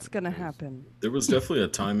 what's And gonna it was- happen. There was definitely a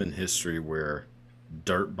time in history where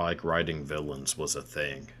dirt bike riding villains was a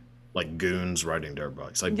thing. like goons riding dirt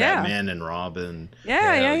bikes, like Yeah. Batman and Robin.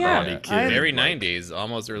 Yeah. Karate Kid, Very like- 90s,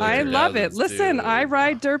 almost early. I love it. 2000s, Listen, too. I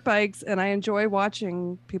ride dirt bikes and I enjoy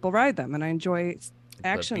watching people ride them and I enjoy But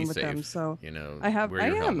action be with them. safe, So you know, I am. wear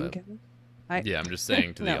your helmet. Kevin. Yeah, I'm just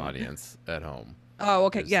saying to the No. audience at home. Oh,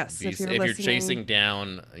 okay. Just Yes. be- If you're if listening, you're chasing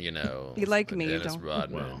down, you know, Be like me, Dennis don't-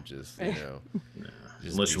 Rodman, Well. just you know,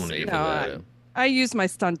 just Unless be you wanna safe get about No, it. I use my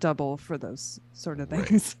stunt double for those sort of Right.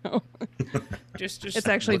 things. So Just it's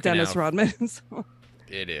actually looking Dennis out. Rodman. So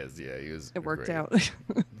It is, yeah. He was. it worked great. out.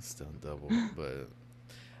 Stunt double, but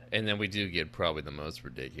and then we do get probably the most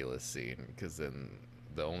ridiculous scene because then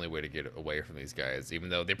the only way to get away from these guys, even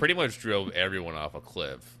though they pretty much drove everyone off a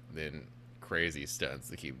cliff, then crazy stunts.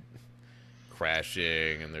 They keep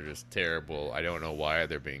crashing and they're just terrible. I don't know why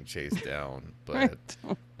they're being chased down, but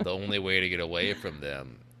the only way to get away from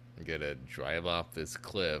them, you gotta drive off this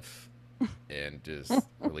cliff and just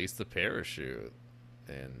release the parachute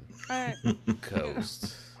and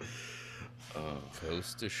coast.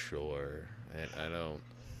 Coast to shore. And I don't.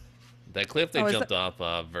 That cliff they Oh, is jumped off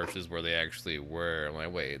of versus where they actually were. I'm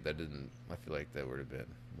like, wait, that didn't. I feel like that would have been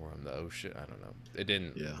more on the ocean. I don't know. It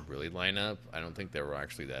didn't Yeah. really line up. I don't think they were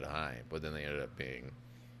actually that high, but then they ended up being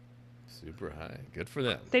super high. Good for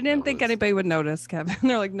them. They didn't That think was- anybody would notice, Kevin.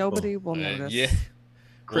 They're like, nobody will Uh, notice. yeah.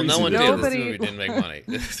 Well, Crazy no one that did. there- This Nobody- movie didn't make money.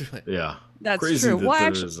 Yeah. That's Crazy true. that Well, there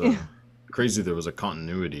actually, was crazy there was a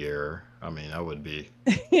continuity error. I mean, I would be.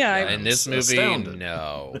 yeah, In this movie, Astounded.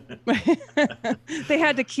 no. they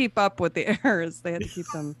had to keep up with the errors. They had to keep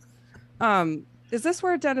them. Is this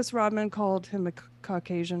where Dennis Rodman called him a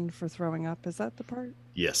Caucasian for throwing up? Is that the part?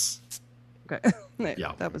 Yes. Okay.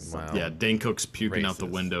 Yeah. That was Wow. Yeah. Dane Cook's puking out the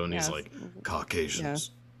Racist. window, and he's Yes. like,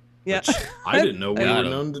 Caucasians. Yeah. Which I didn't know we Got were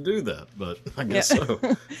 'em. known to do that, but I Yeah. guess so.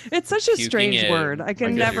 It's such a Puking strange it word. I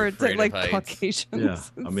can because never you're afraid like of heights. Caucasians. Yeah,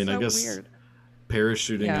 It's I mean, I so guess- weird.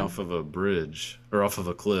 Parachuting Yeah. off of a bridge or off of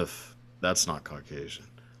a cliff, that's not Caucasian.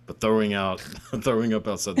 But throwing up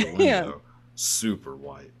outside the window, Yeah. super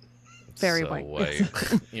white. Very So white.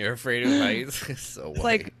 You're afraid of heights? So white.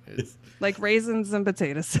 like- It's Like raisins and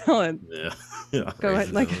potato salad. Yeah. Yeah. Go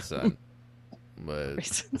ahead, raisins like in the sun. But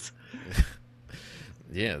raisins.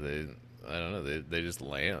 yeah, I don't know. They just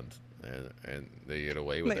land and they get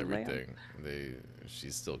away with They land. everything. She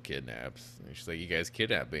still kidnaps. And she's like, "You guys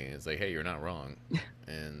kidnapped me." And it's like, "Hey, you're not wrong."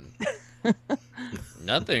 And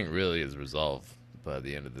nothing really is resolved by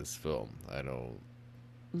the end of this film. I don't.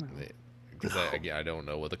 No. Because I don't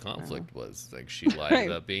know what the conflict was. Like she lied Right.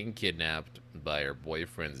 about being kidnapped by her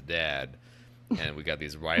boyfriend's dad, and we got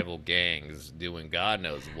these rival gangs doing God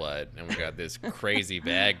knows what, and we got this crazy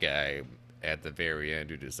bad guy at the very end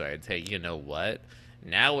who decides, hey, you know what?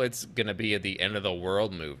 Now it's gonna be at the end of the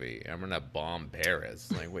world movie. I'm gonna bomb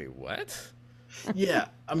Paris. Like, wait, what? Yeah.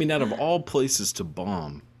 I mean, out of all places to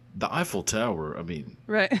bomb, the Eiffel Tower, I mean,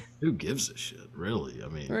 Right. who gives a shit, really? I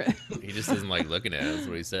mean, Right. He just doesn't like looking at it. That's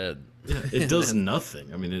what he said. yeah, it does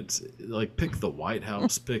nothing. I mean, it's like pick the White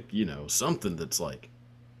House, pick, something that's like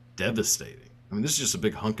devastating. I mean, this is just a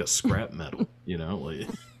big hunk of scrap metal, like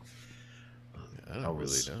I don't I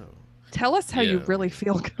was- really know. Tell us how you Yeah. really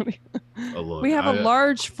feel, Cody. a look. We have a I-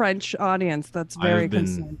 large French audience that's I very have been-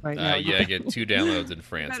 concerned right now. Yeah, I get 2 downloads in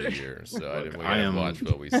France a Better. year, so Look, we I gotta am- watch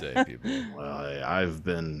what we say, people. I've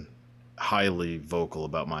been highly vocal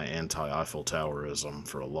about my anti-Eiffel Towerism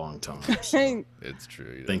for a long time. So It's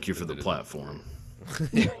true. thank you for the It is- platform.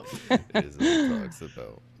 it is what he talks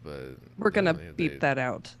about, but We're gonna no, they- beep that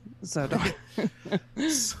out. So don't.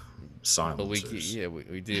 But Silencers.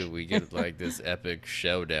 we do. We get like this epic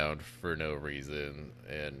showdown for no reason,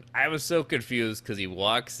 and I was so confused because he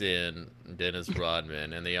walks in, Dennis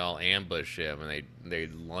Rodman, and they all ambush him, and they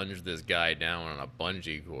lunge this guy down on a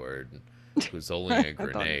bungee cord, who's holding a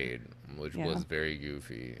thought- grenade, which Yeah. was very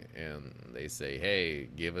goofy. And they say, "Hey,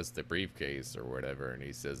 give us the briefcase or whatever," and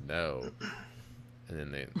he says no. And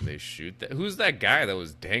then they shoot that. Who's that guy that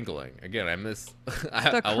was dangling? Again, I miss.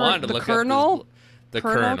 I wanted to the look colonel? up the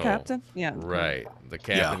Colonel, Captain? Yeah. Right, the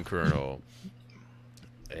captain Yeah. colonel.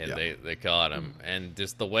 And Yeah. they caught him, and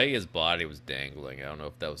just the way his body was dangling. I don't know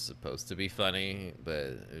if that was supposed to be funny,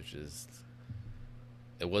 but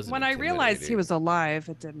it wasn't. When I realized he intimidating. was alive,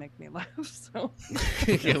 it did make me laugh. So,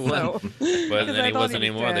 It wasn't- so- but 'cause then I he thought wasn't was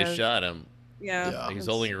anymore. They dead. shot him. Yeah. Yeah. He was it's-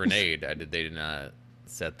 holding a grenade. They did not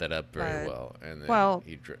set that up very Right. well, and then Well,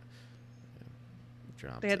 he dropped.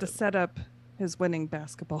 They had to it. set up his winning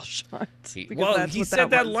basketball shot. He, because well, that's he what said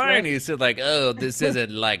that was, line. right? He said like, "Oh, this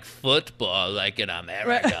isn't like football, like in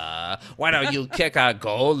America. Why don't you kick our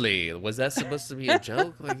goalie?" Was that supposed to be a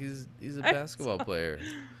joke? Like he's a I basketball player.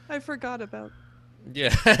 I forgot about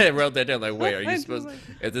Yeah, I wrote that down. Like, wait, are I you was supposed? like-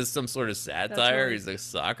 Is this some sort of satire? right. He's a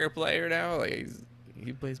soccer player now. Like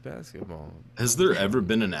he plays basketball. Has there ever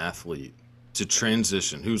been an athlete to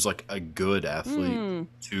transition who's like a good athlete Hmm.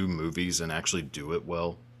 to movies and actually do it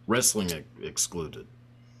well? Wrestling excluded.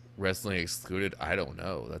 Wrestling excluded? I don't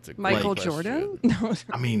know. That's a great Michael question. Jordan? No.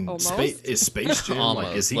 I mean, Almost. is Space Jam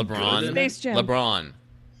like, is he LeBron. good in Space it? Jam. LeBron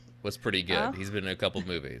was pretty good. Oh. He's been in a couple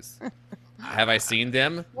movies. Have I seen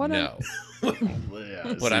them? What a- No, Yeah,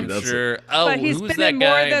 but see, I'm that's sure. Oh, But he's who's been that in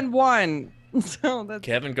guy? more than one. So that's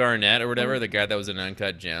Kevin Garnett or whatever, the guy that was in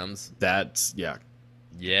Uncut Gems. That's yeah.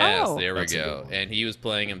 Yes, Oh. there we That's a good go. one. And he was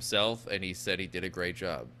playing himself, and he said he did a great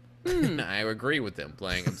job. Hmm. I agree with him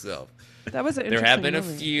playing himself. that was an There have been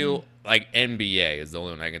interesting a movie. few, like NBA is the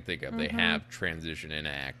only one I can think of. They Mhm. have transition into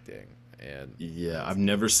acting, and Yeah, I've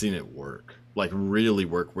never seen it work. Like really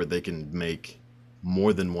work where they can make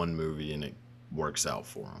more than one movie and it works out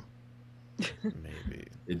for them. maybe.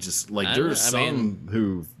 It just like I there's don't- I some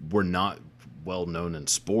who were not well known in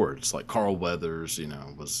sports, like Carl Weathers, you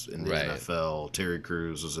know, was in the Right. NFL. Terry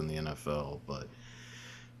Crews was in the NFL, but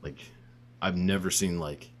like I've never seen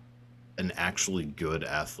like an actually good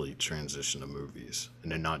athlete transition to movies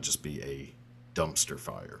and it not just be a dumpster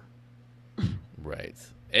fire. Right.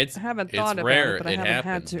 It's I haven't it's thought about rare. it, but I haven't had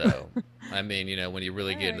happens to. though. I mean, you know, when you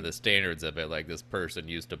really get into Alright. the standards of it, like this person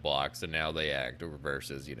used to box and now they act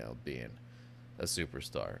versus, you know, being a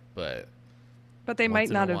superstar. But But they Once might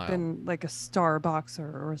in a not have while. been like a star boxer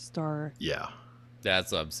or a star. Yeah.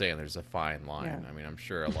 that's what I'm saying. There's a fine line. Yeah. I mean, I'm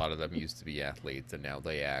sure a lot of them used to be athletes and now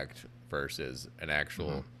they act versus an actual,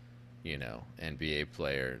 Mhm. you know, NBA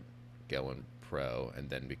player going pro and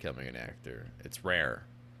then becoming an actor. It's rare.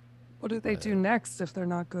 What do they do next if they're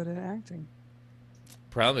not good at acting?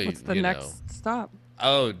 Probably. What's the you next know, stop?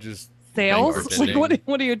 oh, just Sales? bartending. Like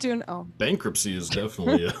what are you doing? Oh, Bankruptcy is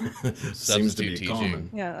definitely seems to be Substitute teaching. common.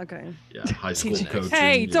 yeah, okay. Yeah, high school Teaching. coaching.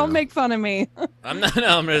 Hey, you don't know. make fun of me. I'm not.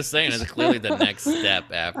 No, I'm just saying it's clearly the next step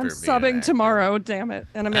after. I'm being an subbing actor. tomorrow, damn it.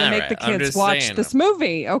 And I'm gonna make the Alright, I'm kids just watch saying, this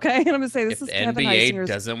movie, okay? And I'm gonna say this If is Kevin NBA Heisinger's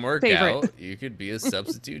doesn't work favorite. out, you could be a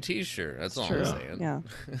substitute teacher. That's all True. I'm saying. Yeah.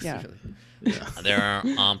 It's Yeah. really- Yeah. there are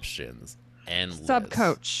options and Sub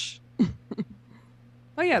coach.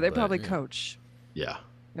 Oh yeah, they But, probably yeah. coach. Yeah.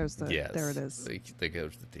 There's the Yes, there it is. They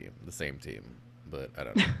coach the team, the same team, but I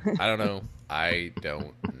don't know. I don't know. I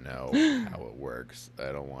don't know how it works.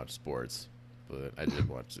 I don't watch sports, but I did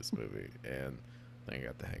watch this movie and I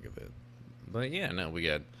got the hang of it. But yeah, no, we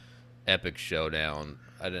got epic showdown.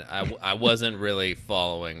 I wasn't really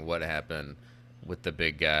following what happened with the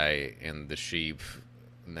big guy and the sheep,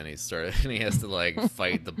 and then he has to like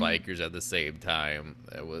fight the bikers at the same time.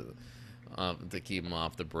 It was to keep him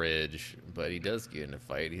off the bridge, but he does get in a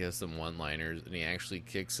fight. He has some one-liners, and he actually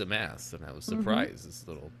kicks some ass. And I was surprised. This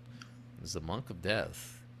is a monk of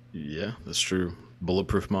death. Yeah, that's true.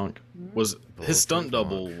 Bulletproof Monk was his stunt Bulletproof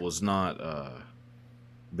double Monk. was not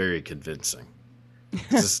very convincing.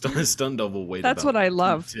 His stunt double weighed. That's about what I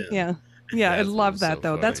love. 210. Yeah. Yeah, I That's what love was that so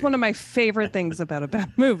though. That's funny. one of my favorite things about a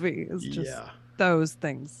bad movie is just Yeah. those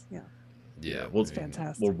things. Yeah. Yeah, Well, It's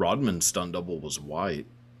fantastic. Well, Rodman's stunt double was white.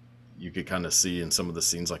 You could kind of see in some of the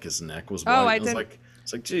scenes like his neck was white. Oh, I was didn't- like,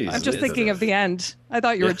 it's like, geez. I'm just is thinking of the end. I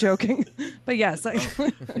thought you were Yeah. joking. But yes, I, No, yeah,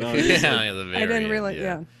 it's like- yeah, the I very didn't end, realize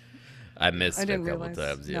yeah. I missed I it a didn't couple realize.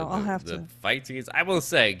 times. Yeah, No, I'll have the to. fight scenes. I will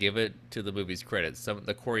say, give it to the movie's credit.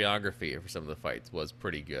 The choreography for some of the fights was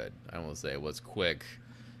pretty good. I will say it was quick.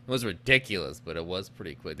 It was ridiculous, but it was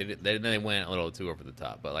pretty quick. They went a little too over the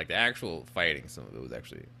top, but like the actual fighting, some of it was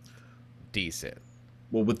actually decent.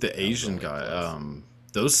 Well, with the was Asian only guy, close.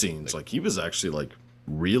 those scenes, like he was actually like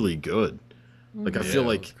really good. Like I feel Yeah, it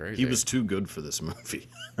like was he crazy. was too good for this movie.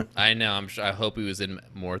 I know. I'm sure. I hope he was in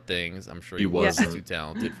more things. I'm sure He he wasn't wasn't. too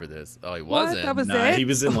talented for this. Oh, he What? wasn't. That was Nah, it? he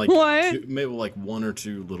was in like What? maybe like one or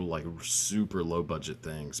two little like super low budget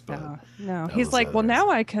things, but No. that He's was like, well, other- now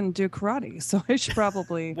I can do karate, so I should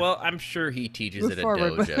probably. Well, I'm sure he teaches Move at a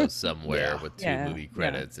forward with dojo it. somewhere Yeah. with two Yeah, movie yeah.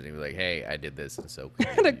 credits, and he was like, "Hey, I did this, and so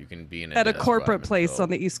At can a- you. You can be in at a Dennis corporate Rodman place film." on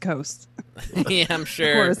the East Coast. Yeah, I'm Of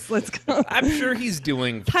sure. course, let's go. I'm sure he's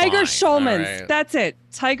doing Tiger fine, Schulman's. all right? That's it.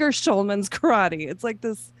 Tiger Schulman's karate. It's like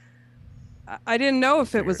this. I didn't know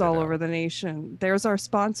if it was Figured it all out. over the nation. There's our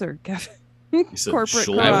sponsor, Kevin. said Corporate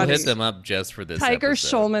Schulman? I will karate. hit them up just for this. Tiger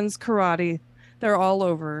episode. Schulman's karate. They're all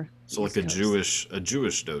over. so like East Coast. a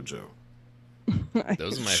Jewish dojo.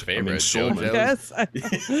 Those are my I mean, favorite. Schulman. JoJo's. Yes,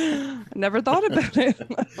 I never thought about it.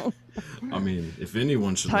 I mean, if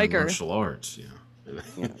anyone should Tiger. learn martial arts, you know.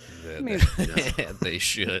 I mean- They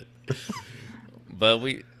should. But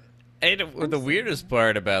And the weirdest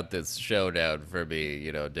part about this showdown for me,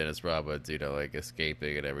 you know, Dennis Rodman's, you know, like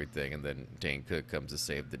escaping and everything, and then Dane Cook comes to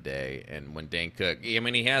save the day. And when Dane Cook, I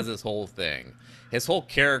mean, he has this whole thing. His whole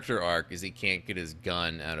character arc is he can't get his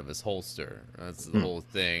gun out of his holster. That's the whole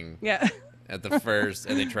thing. Yeah. At the first,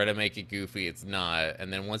 and they try to make it goofy, it's not.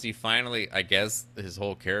 And then once he finally, I guess his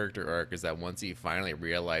whole character arc is that once he finally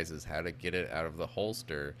realizes how to get it out of the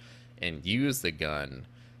holster and use the gun,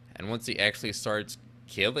 and once he actually starts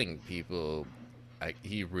killing people,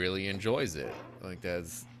 he really enjoys it. Like,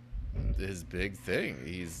 that's his big thing.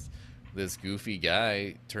 He's this goofy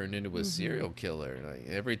guy turned into a serial killer. Like,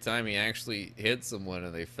 every time he actually hit someone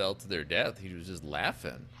and they fell to their death, he was just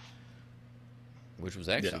laughing, which was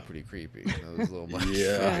actually pretty creepy. That was a little much.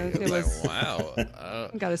 It was was like, wow.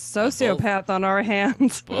 We got a sociopath on our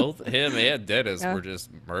hands. Both him and Dennis were just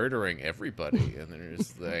murdering everybody, and they're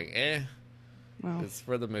just like, Well, it's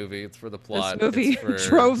for the movie, it's for the plot. this movie it's for,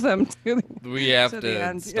 drove them to we have to to the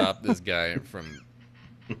end, stop this guy from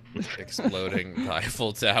exploding the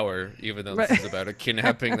Eiffel Tower, even though this Right. is about a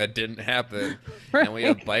kidnapping that didn't happen. Right. And we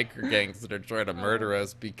have biker gangs that are trying to murder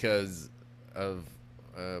us because of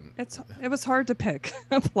It was hard to pick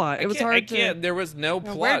a plot. It was I hard can't. to. There was no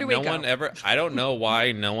Now, where plot. do we No go? one ever. I don't know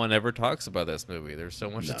why no one ever talks about this movie. There's so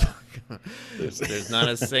much to talk about. There's not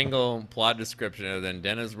a single plot description other than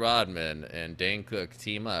Dennis Rodman and Dane Cook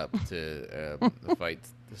team up to fight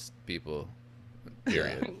people.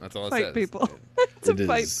 Period. That's all it Fight says. people. To It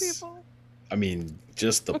fight is- people. I mean,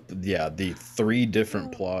 just the three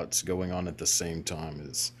different plots going on at the same time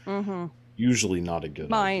is usually not a good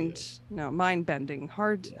Mind bending.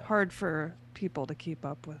 Hard for people to keep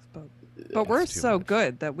up with, but we're too so much.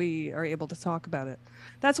 good that we are able to talk about it.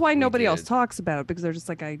 That's why nobody else did. talks about it, because they're just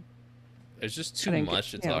like, It's just too think-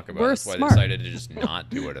 much to yeah, talk about. we're That's why smart. I decided to just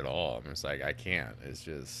not do it at all. I'm just like, I can't. It's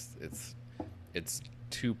just, it's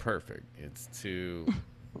too perfect. It's too.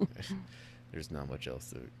 There's not much else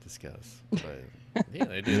to discuss. But yeah,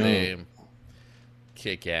 they do. No. They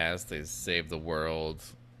kick ass. They save the world.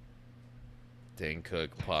 Dane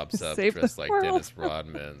Cook pops up Save the dressed like world. Dennis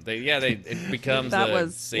Rodman. It becomes That a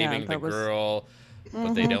was- saving yeah, the that was- girl.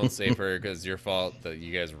 But they don't save her because it's your fault that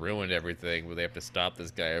you guys ruined everything. But they have to stop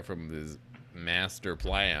this guy from his master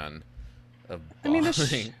plan of I mean,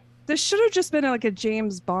 bombing. this should have just been like a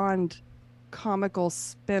James Bond comical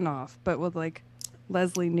spin-off, but with like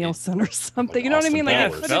Leslie Nielsen or something. You know what I Austin mean? Like, Yeah, it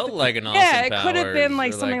it Powers. could felt have, like an Austin yeah, it could have been Powers like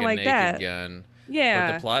or something a like naked that. Gun.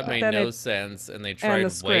 yeah. But the plot made then no it- sense, and they and tried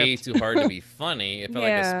the way script. too hard to be funny. It felt like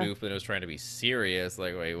Yeah. a spoof, and it was trying to be serious.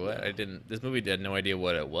 Like, wait, what? This movie had no idea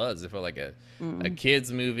what it was. It felt like a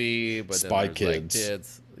kids movie, but Spy then there was, like, Kids.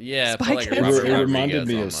 tits. Yeah, it Spy felt like a Kids. Robert It reminded Rodriguez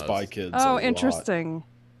me of almost. Spy Kids. Oh, a lot. interesting.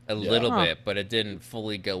 A little Huh. bit, but it didn't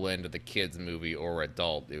fully go into the kids movie or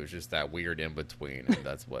adult. It was just that weird in between, and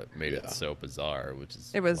that's what made it so bizarre. Which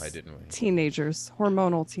is It was why didn't we? teenagers,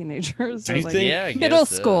 hormonal teenagers. Do or you like think- Yeah, I middle guess,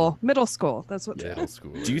 school? Middle school. That's what. Yeah. Middle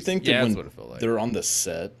school. Do you think that yeah, that's when what it felt like. they're on the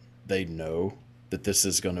set, they know that this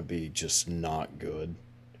is going to be just not good?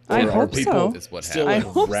 I Or are hope people so. It's what still I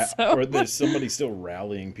happened. hope ra- so. or there's somebody still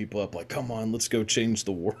rallying people up like, come on, let's go change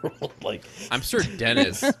the world. Like, I'm sure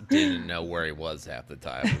Dennis didn't know where he was half the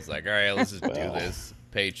time. He was like, all right, let's just do Well. this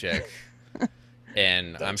paycheck.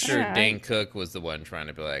 And I'm sure Yeah. Dane Cook was the one trying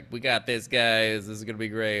to be like, we got this, guys. This is going to be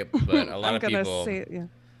great. But a lot I'm of gonna people, say it. Yeah.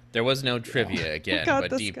 there was no trivia again. got But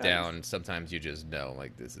this, deep guys. down, sometimes you just know,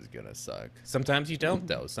 like, this is going to suck. Sometimes you don't,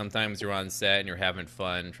 though. Sometimes you're on set and you're having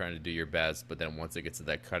fun, trying to do your best. But then once it gets to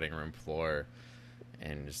that cutting room floor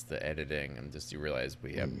and just the editing, and just you realize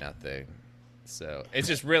we have nothing. So it's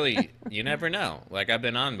just really, you never know. Like, I've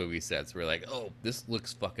been on movie sets where like, oh, this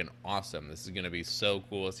looks fucking awesome. This is going to be so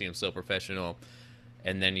cool. It seems so professional.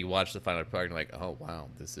 And then you watch the final product and like, oh, wow,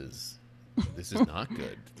 this is not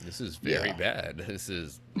good. This is very Yeah. bad. This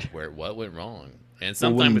is what went wrong. And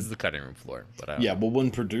sometimes it's the cutting room floor. But I don't yeah, know. but when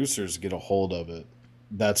producers get a hold of it,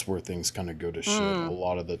 that's where things kind of go to shit a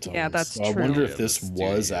lot of the time. Yeah, that's so I true. wonder Yeah, if this the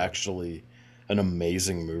was studio. actually an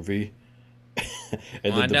amazing movie. And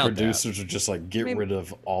Well, I then the doubt that. producers are just like, get Maybe- rid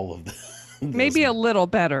of all of Maybe a little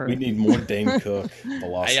better. We need more Dane Cook.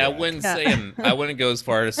 I wouldn't Yeah. say I wouldn't go as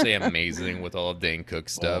far to say amazing with all of Dane Cook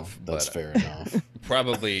stuff. That's but fair enough.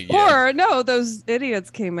 Probably, yeah. Or no, those idiots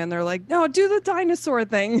came in. They're like, no, do the dinosaur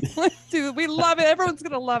thing. Dude, we love it. Everyone's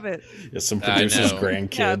gonna love it. Yeah, some I producer's know.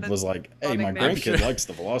 grandkid Yeah, the was like, "Hey, my loving grandkid man. likes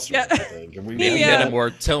the Velociraptor Yeah. thing. Can we Maybe make Yeah. get a that?" more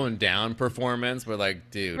toned down performance, but like,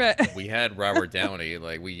 dude, Right. we had Robert Downey.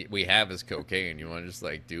 Like, we have his cocaine. You want to just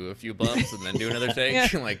like do a few bumps and then do another take?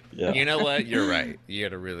 Yeah. Like, Yeah. you know what? You're right. You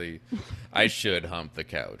had to really. I should hump the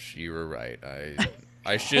couch. You were right.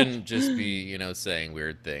 I shouldn't just be saying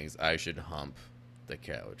weird things. I should hump the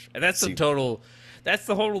couch. And that's the total. That's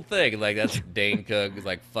the whole thing. Like, that's Dane Cook,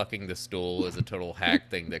 like, fucking the stool is a total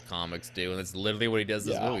hack thing that comics do. And that's literally what he does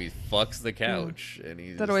in this movie. He fucks the couch. And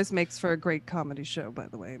he's That always makes for a great comedy show, by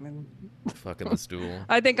the way. I mean, fucking the stool.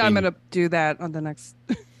 I think I'm going to do that on the next.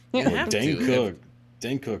 Yeah.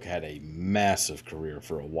 Dane Cook had a massive career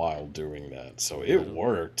for a while doing that. So it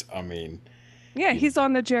worked. I mean. Yeah, he's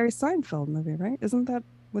on the Jerry Seinfeld movie, right? Isn't that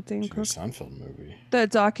what Dane Jerry Cook? Seinfeld movie. The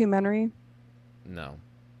documentary. No.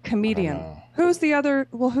 Comedian. Who's the other?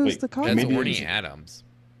 Well, who's the That's comedian? Orny Adams.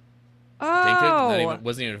 Oh,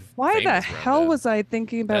 wasn't even why the famous hell around was I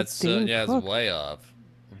thinking about That's Dane yeah, Cook? it's way off.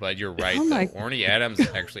 But you're right. Oh my- though. Orny Adams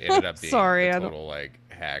actually ended up being Sorry, a I don't- total like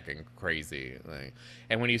hack and crazy. Like,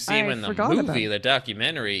 and when you see him I in the forgot about movie, it. the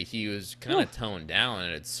documentary, he was kind of toned down,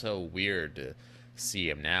 and it's so weird to see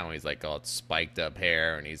him now. He's like all spiked up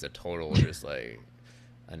hair, and he's a total just like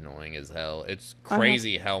annoying as hell. It's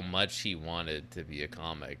crazy how much he wanted to be a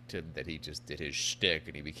comic, that he just did his shtick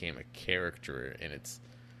and he became a character, and it's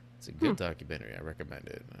a good documentary. I recommend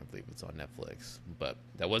it. I believe it's on Netflix. But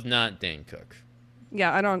that was not Dane Cook.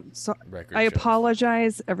 Yeah, I don't. So Record I shows.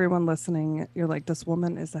 apologize, everyone listening. You're like, this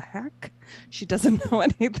woman is a hack. She doesn't know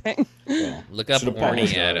anything. Well, Look up should Orny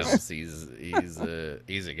apologize. Adams.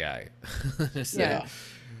 He's a guy. So, Yeah.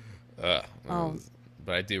 that Oh. was-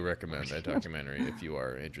 but I do recommend that documentary if you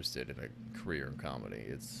are interested in a career in comedy.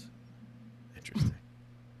 It's interesting,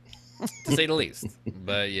 to say the least.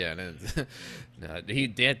 But yeah,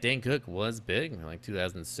 Dane Cook was big in like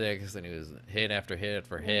 2006, and he was hit after hit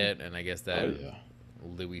after hit, and I guess that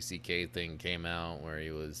Louis C.K. thing came out where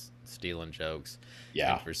he was stealing jokes.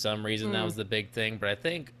 Yeah. And for some reason, that was the big thing. But I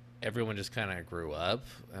think everyone just kind of grew up.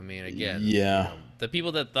 I mean, again, Yeah. the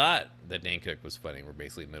people that thought that Dane Cook was funny were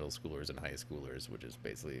basically middle schoolers and high schoolers, which is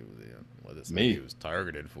basically what this movie was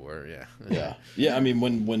targeted for. Yeah. Yeah. Yeah. I mean,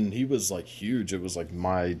 when he was like huge, it was like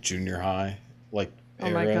my junior high, like, Oh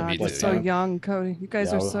my era, God, Me you're too, so yeah. young, Cody. You guys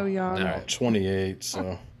Yeah, are so young. I'm about 28,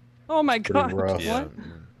 so Oh my pretty God. rough. Yeah. What?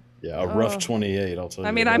 Yeah, a rough 28, I'll tell you.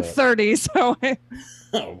 I mean, I'm that. 30, so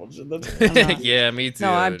Oh, well, that's- not. Yeah, me too.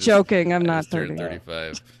 no, I I'm just- joking. I'm I not just turned 30.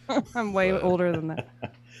 35. I'm way But- older than that.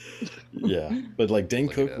 yeah, but like Dane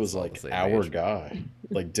Look at Cook us, was all like the same our age. guy.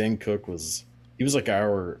 Like Dane Cook he was like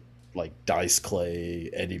our like Dice Clay,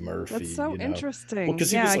 Eddie Murphy. That's so you know? interesting. Well,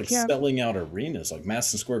 because yeah, he was I like can't. selling out arenas, like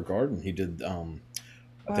Madison Square Garden. He did,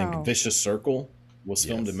 I think Wow. Vicious Circle was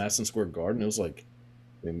filmed Yes. in Madison Square Garden. It was like,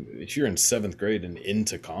 I mean, if you're in 7th grade and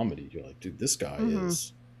into comedy, you're like, dude, this guy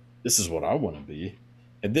this is what I want to be.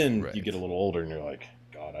 And then you Right. get a little older and you're like,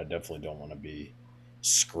 God, I definitely don't want to be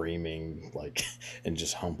screaming like and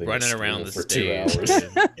just humping a Running stool around the for stage. 2 hours.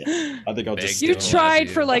 I think I'll Beg just You Don't tried lie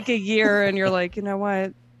for to you. like a year, and you're like, you know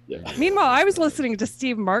what? yeah. Meanwhile, I was listening to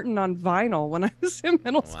Steve Martin on vinyl when I was in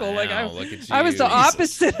middle school. Like Wow, look at I was the you.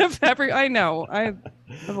 opposite of I know. I've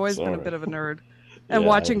always been a Sorry. bit of a nerd. And Yeah,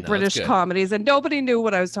 watching no, it's British good. comedies, and nobody knew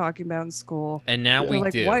what I was talking about in school. And now They're we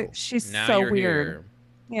like, do. what? She's Now so you're weird. here.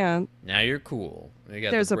 Yeah, Now you're cool. You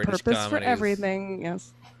got there's the a British purpose for comedies. everything.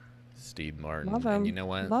 Yes. Steve Martin. Love And him. you know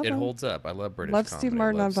what? Love It him. holds up. I love British Love comedy. Steve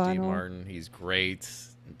Martin I love on Steve vinyl. Martin. He's great.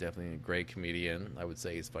 Definitely a great comedian. I would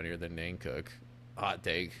say he's funnier than Dane Cook. Hot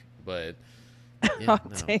take, but yeah, Hot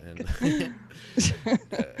no. take.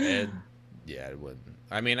 And yeah, it wouldn't.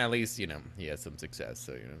 I mean, at least he had some success.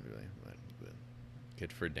 So really, but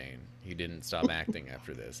good for Dane. He didn't stop acting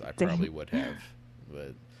after this. I Dane. probably would have,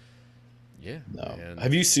 but yeah. No. And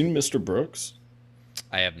Have you seen Mr. Brooks?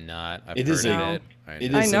 I have not. I've It heard is of a- it.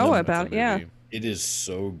 it I is know a- about It's a yeah. movie. It is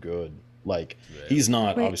so good. Like Yeah. he's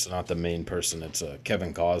not Wait. obviously not the main person. It's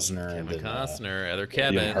Kevin Costner and Kevin then, Costner, other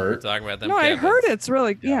Kevin. Hurt. We're talking about them. No, I Kevins. heard it's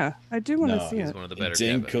really. Yeah. Yeah, I do want to No, see He's it. one of the better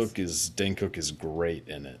Dane Kevins. Cook is great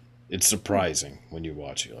in it. It's surprising when you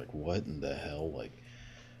watch it. You're like, what in the hell? Like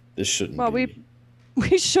this shouldn't Well, be.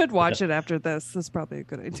 we should watch it after this. This is probably a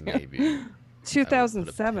good idea. Maybe. I would put a pin in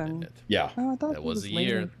 2007. it. Yeah. Oh, I thought That was a year.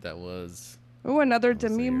 later. That was. Oh, another That was a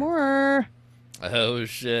Demi year. Moore. Oh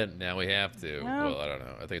shit! Now we have to. No. Well, I don't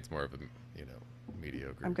know. I think it's more of a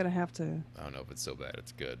mediocre. I'm gonna have to. I don't know if it's so bad.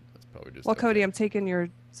 It's good. It's probably just. Well, Cody, okay. I'm taking your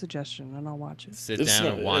suggestion and I'll watch it. Sit It's down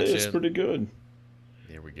not- and watch it's it. pretty good.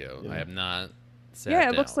 Here we go. Yeah. I have not. Sat Yeah,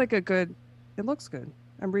 it looks down. like a good. It looks good.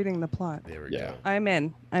 I'm reading the plot. There we Yeah. go. I'm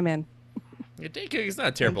in. Yeah, Dane Cook is not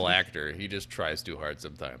a terrible actor. He just tries too hard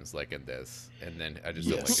sometimes, like in this. And then I just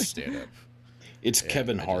don't like his Yes. stand up. It's Yeah,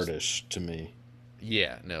 Kevin I just- Hardish to me.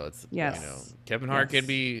 Yeah, no, it's Yes. you know, Kevin Hart Yes. can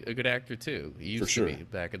be a good actor too. He used sure. to be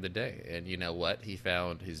back in the day. And you know what? He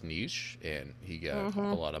found his niche and he got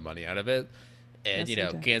Mhm. a lot of money out of it. And Yes, you he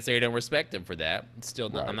know, did. can't say I don't respect him for that. Still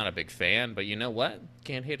not, Right. I'm not a big fan, but you know what?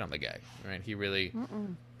 Can't hate on the guy. Right? He really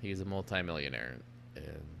Mm-mm. he's a multimillionaire.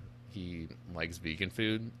 and he likes vegan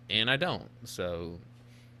food, and I don't. So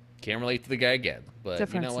can't relate to the guy again.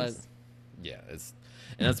 But you know what? Yeah,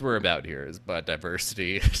 and that's what we're about here, is about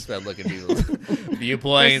diversity. It's about looking at people's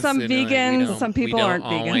viewpoints. There's some vegans, some people aren't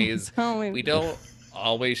vegan. We don't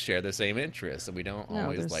always share the same interests, and we don't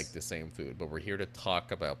always like the same food, but we're here to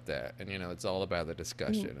talk about that. And it's all about the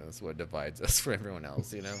discussion, and that's what divides us from everyone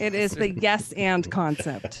else. It is the yes and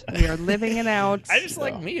concept. We are living it out. I just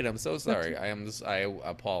like meat. I'm so sorry. I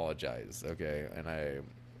apologize, okay, and I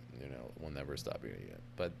will never stop eating it,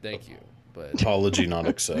 but thank you. But apology not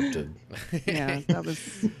accepted. Yeah, that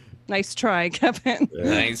was nice try, Kevin.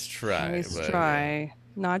 Nice try. Nice try.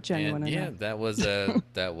 Not genuine enough. Yeah,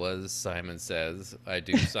 that was Simon Says. I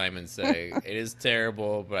do Simon Say. It is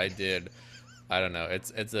terrible, but I don't know.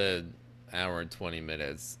 It's an hour and 20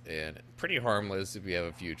 minutes, and pretty harmless if you have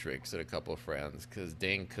a few drinks and a couple of friends, because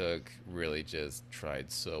Dane Cook really just tried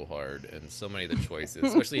so hard, and so many of the choices,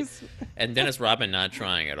 especially, and Dennis Rodman not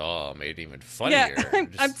trying at all made it even funnier. Yeah,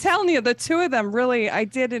 I'm telling you, the two of them really, I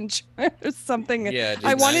did enjoy something. Yeah,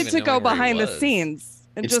 I wanted to go behind the scenes.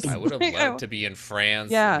 And I would have loved to be in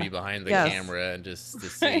France and be behind the camera and just to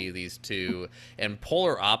see these two and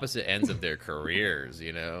polar opposite ends of their careers,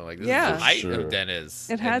 like this is the height of Dennis.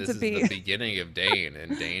 It had to be the beginning of Dane,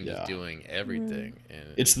 and Dane just doing everything. And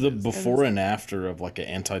it's the before and after of like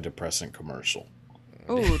an antidepressant commercial.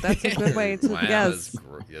 Oh, that's a good way to. Wow, yes,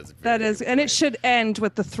 that is, and it should end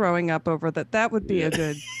with the throwing up over that. That would be a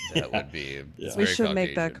good. That would be. We should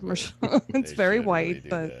make that commercial. It's very white,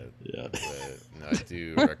 but. Yeah. No, I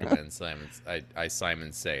do recommend Simon's. I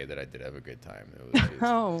Simon Say that I did have a good time. It was just,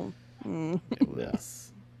 It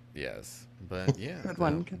was. Yes, but yeah. Good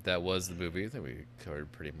one. That was the movie. I think we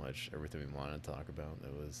covered pretty much everything we wanted to talk about.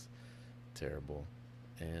 It was terrible.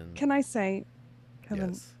 And can I say, Kevin?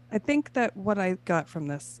 Yes. I think that what I got from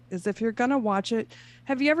this is, if you're gonna watch it,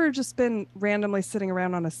 have you ever just been randomly sitting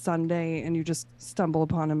around on a Sunday and you just stumble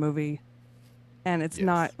upon a movie, and it's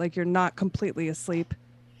not like you're not completely asleep?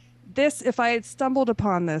 This, if I had stumbled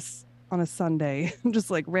upon this on a Sunday, just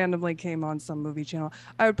like randomly came on some movie channel,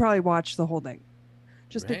 I would probably watch the whole thing,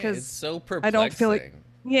 just because it's so perplexing. I don't feel like,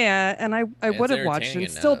 and I would have watched and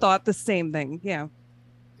still thought the same thing. Yeah.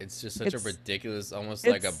 It's just such a ridiculous, almost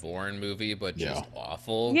like a Bourne movie, but just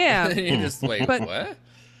awful. Yeah. You're just like, but what?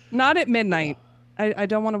 Not at midnight. I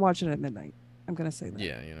don't want to watch it at midnight. I'm going to say that.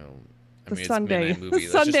 Yeah, the Sunday, movie.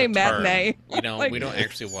 Sunday matinee. We don't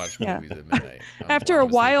actually watch movies at midnight. After a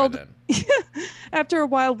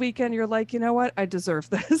wild weekend, you're like, you know what? I deserve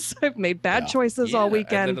this. I've made bad choices all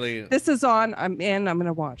weekend. This is on. I'm in. I'm going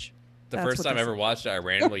to watch. The first time I ever watched it, I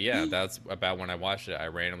randomly, that's about when I watched it. I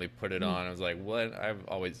randomly put it on. I was like, what? I've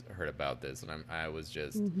always heard about this. And I was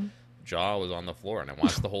just, jaw was on the floor. And I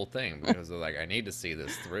watched the whole thing because I was like, I need to see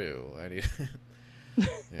this through. I need.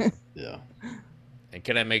 Yeah. And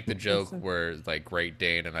can I make the joke where like Great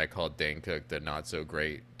Dane and I called Dane Cook the not so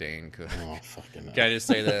great Dane Cook? Oh, fucking hell. Can I just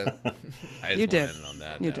say that? You did. On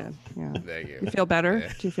that you did. Yeah. Thank you. You feel better?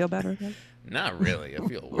 Do you feel better? Not really. I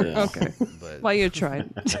feel worse. Okay. But, well, you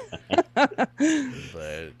tried.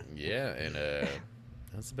 But yeah, and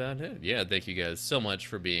that's about it. Yeah, thank you guys so much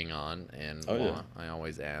for being on. And I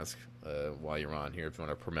always ask while you're on here if you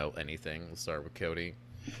want to promote anything. We'll start with Cody.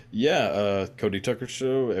 Yeah, Cody Tucker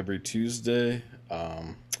Show every Tuesday.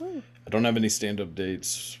 I don't have any stand-up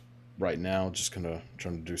dates right now. Just kind of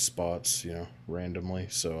trying to do spots, randomly.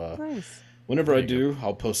 So nice. Whenever I do,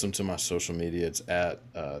 I'll post them to my social media. It's at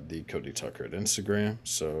the Cody Tucker at Instagram.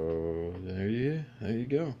 So there you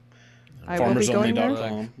go.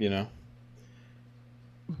 FarmersOnly.com.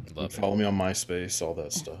 Follow me on MySpace, all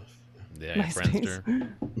that stuff. Yeah,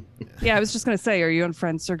 Friendster. Yeah, I was just gonna say, are you on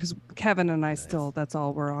Friendster? Because Kevin and I still, that's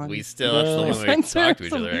all we're on. We still absolutely talk to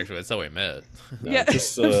each other. Actually, that's how we met. Yeah,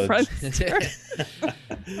 just Friendster.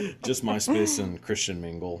 Just MySpace and Christian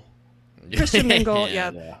Mingle. Christian Mingle,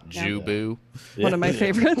 yeah. Jubu. One of my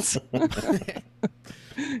favorites.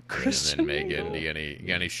 Christian and then Megan, you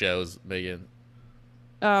got any shows, Megan?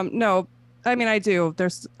 No. I mean, I do.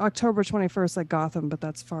 There's October 21st at Gotham, but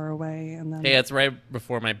that's far away. And then hey, it's right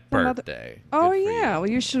before my birthday. Oh yeah, well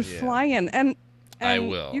you should fly in, and I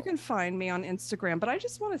will. You can find me on Instagram. But I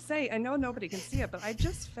just want to say, I know nobody can see it, but I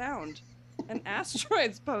just found an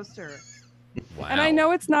Asteroids poster. Wow. And I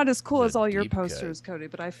know it's not as cool as all your posters, Cody,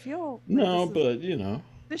 but I feel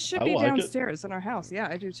this should be downstairs in our house. Yeah,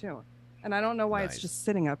 I do too. And I don't know why it's just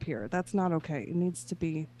sitting up here. That's not okay. It needs to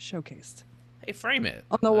be showcased. Hey, frame it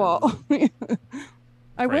on the wall.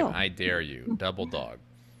 I will. I dare you. Double dog.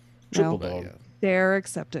 Triple dog. Dare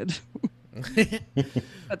accepted.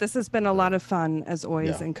 But this has been a lot of fun as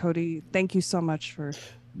always. And Cody, thank you so much for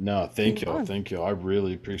No, thank you. Thank you. I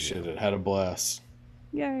really appreciate it. Had a blast.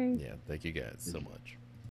 Yay. Yeah, thank you guys so much.